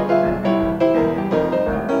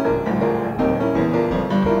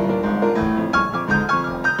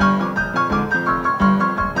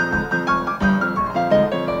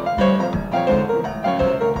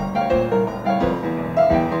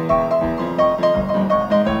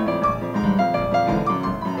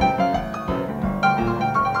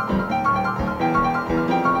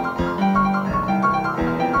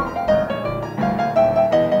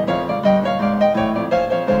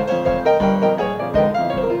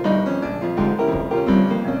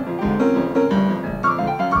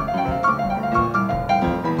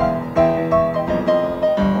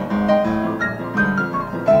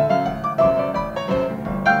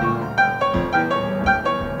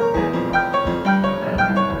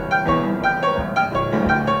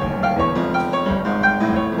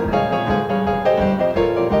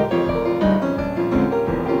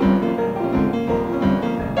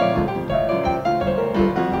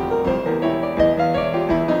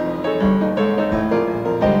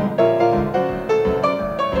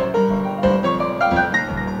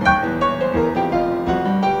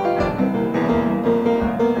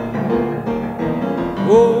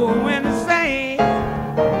 Oh, when the saints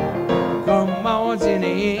come marching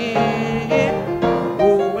in.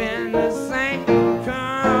 Oh, when the saints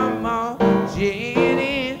come marching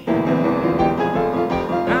in.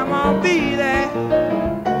 I'm gonna be there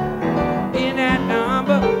in that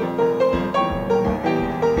number.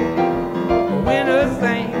 When the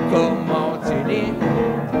saints come marching in.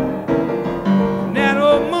 That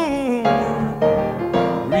old moon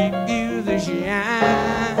refuses to shine.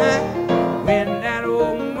 When that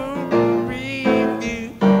old moon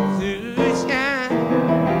refuses to shine,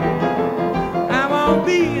 I won't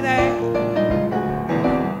be there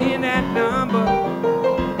in that number.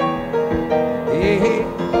 Yeah,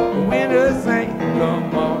 when the saints come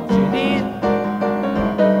marching in,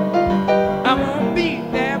 I won't be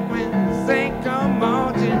there when the saints come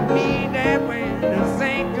marching. Be there when the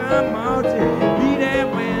saints come marching. Be there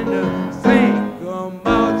when the saints come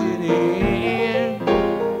marching in.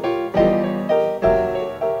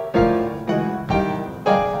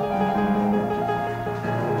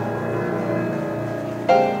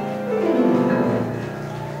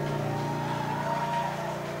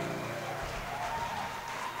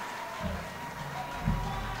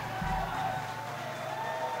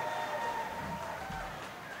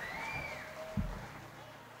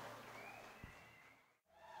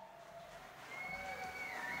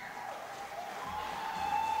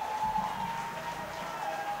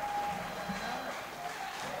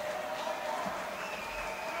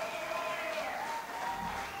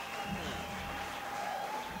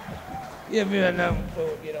 Give me enough before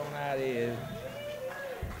we get on out of here.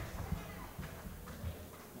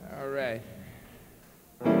 right.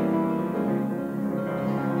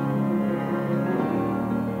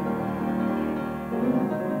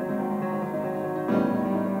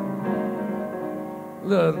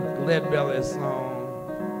 Little Lead Belly song.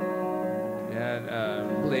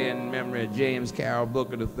 Play in memory of James Carroll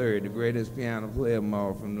Booker III, the greatest piano player of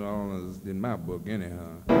all from New Orleans, in my book, anyhow.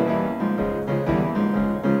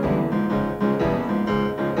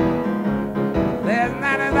 Last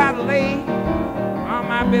night as I lay on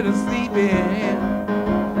my bed of sleeping,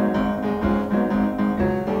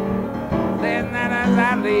 last night as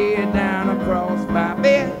I lay down across my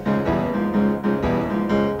bed,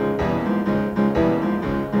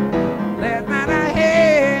 last night I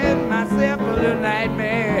had myself a little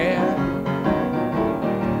nightmare.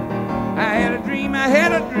 I had a dream, my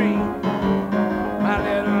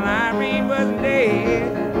little Irene wasn't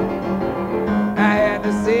dead. I had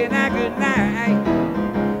to say now good night,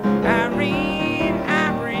 Irene,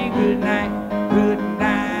 Irene, good night,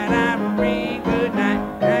 Irene, good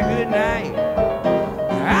night, good night,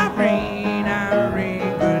 Irene,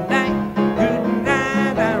 Irene, good night,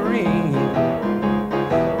 Irene,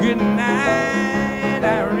 good night,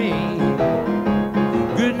 Irene,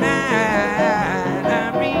 good night.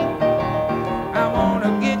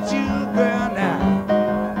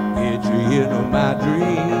 My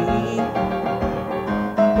dream.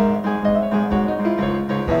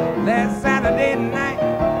 Last Saturday night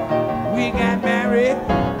we got married.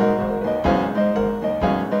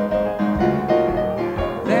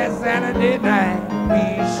 Last Saturday night we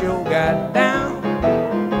sure got down.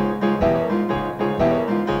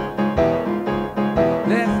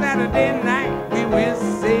 Last Saturday night we went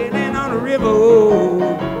sailing on the river.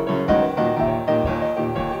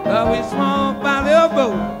 We swung by the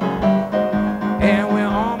boat.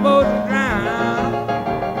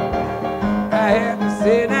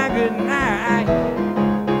 Say now good night,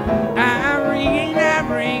 Irene,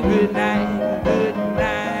 Irene, good night,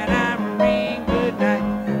 Irene, good night,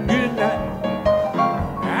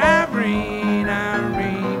 Irene,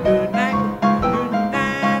 Irene, good night,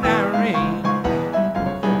 Irene,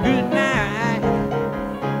 good night,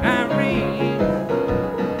 Irene,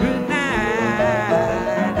 good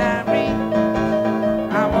night, Irene.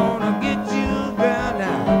 I wanna get you, girl,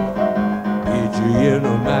 now, get you in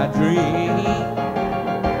my dream.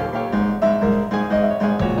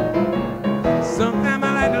 Sometimes I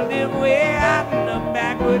like to live way out in the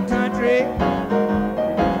backward country.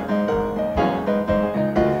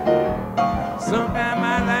 Sometimes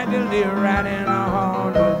I like to live right in the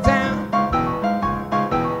heart of town.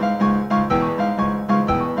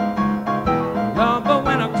 Lord, but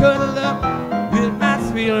when I cuddle up with my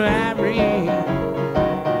sweet Irene,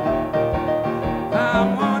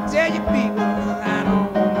 I want to tell you people I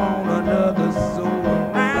don't want another soul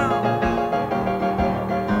around.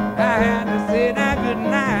 I had to say now good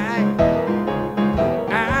night,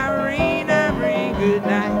 Irene, Irene, good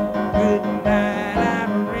night,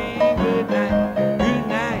 Irene, good night,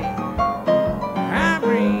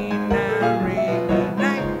 Irene, Irene, good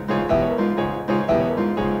night,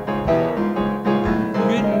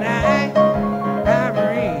 good night,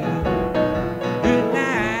 Irene, good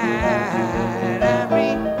night,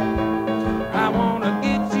 Irene. I wanna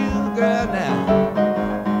get you, girl, now,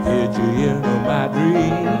 get you into my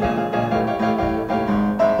dream.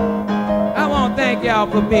 Thank y'all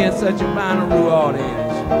for being such a Bonnaroo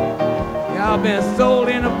audience. Y'all been sold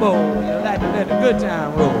in a bowl. You like to let the good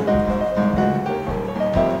time roll.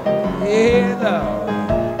 Yeah, Lord.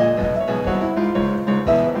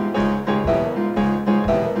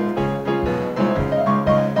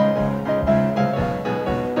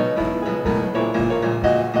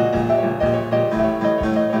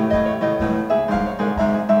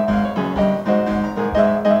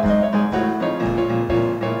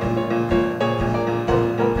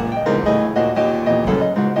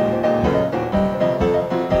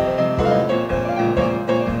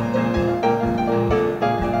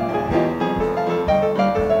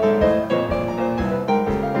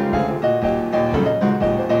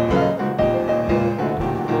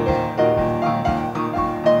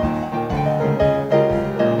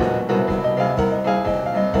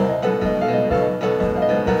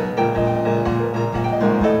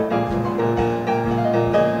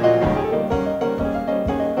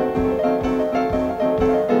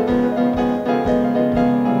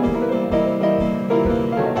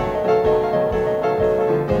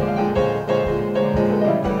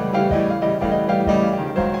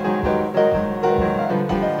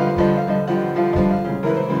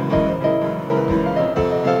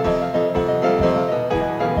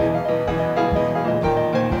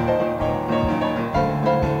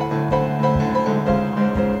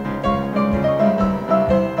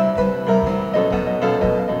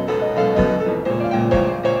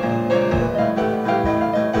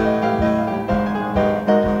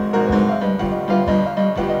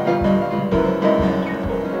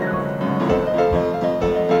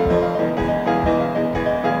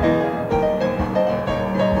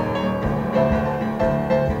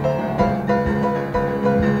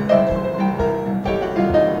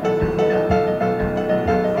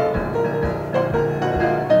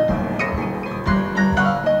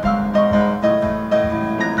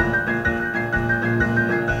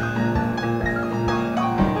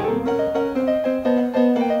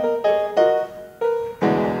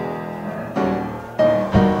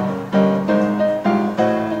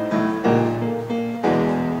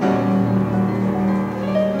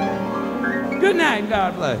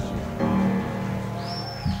 God bless you.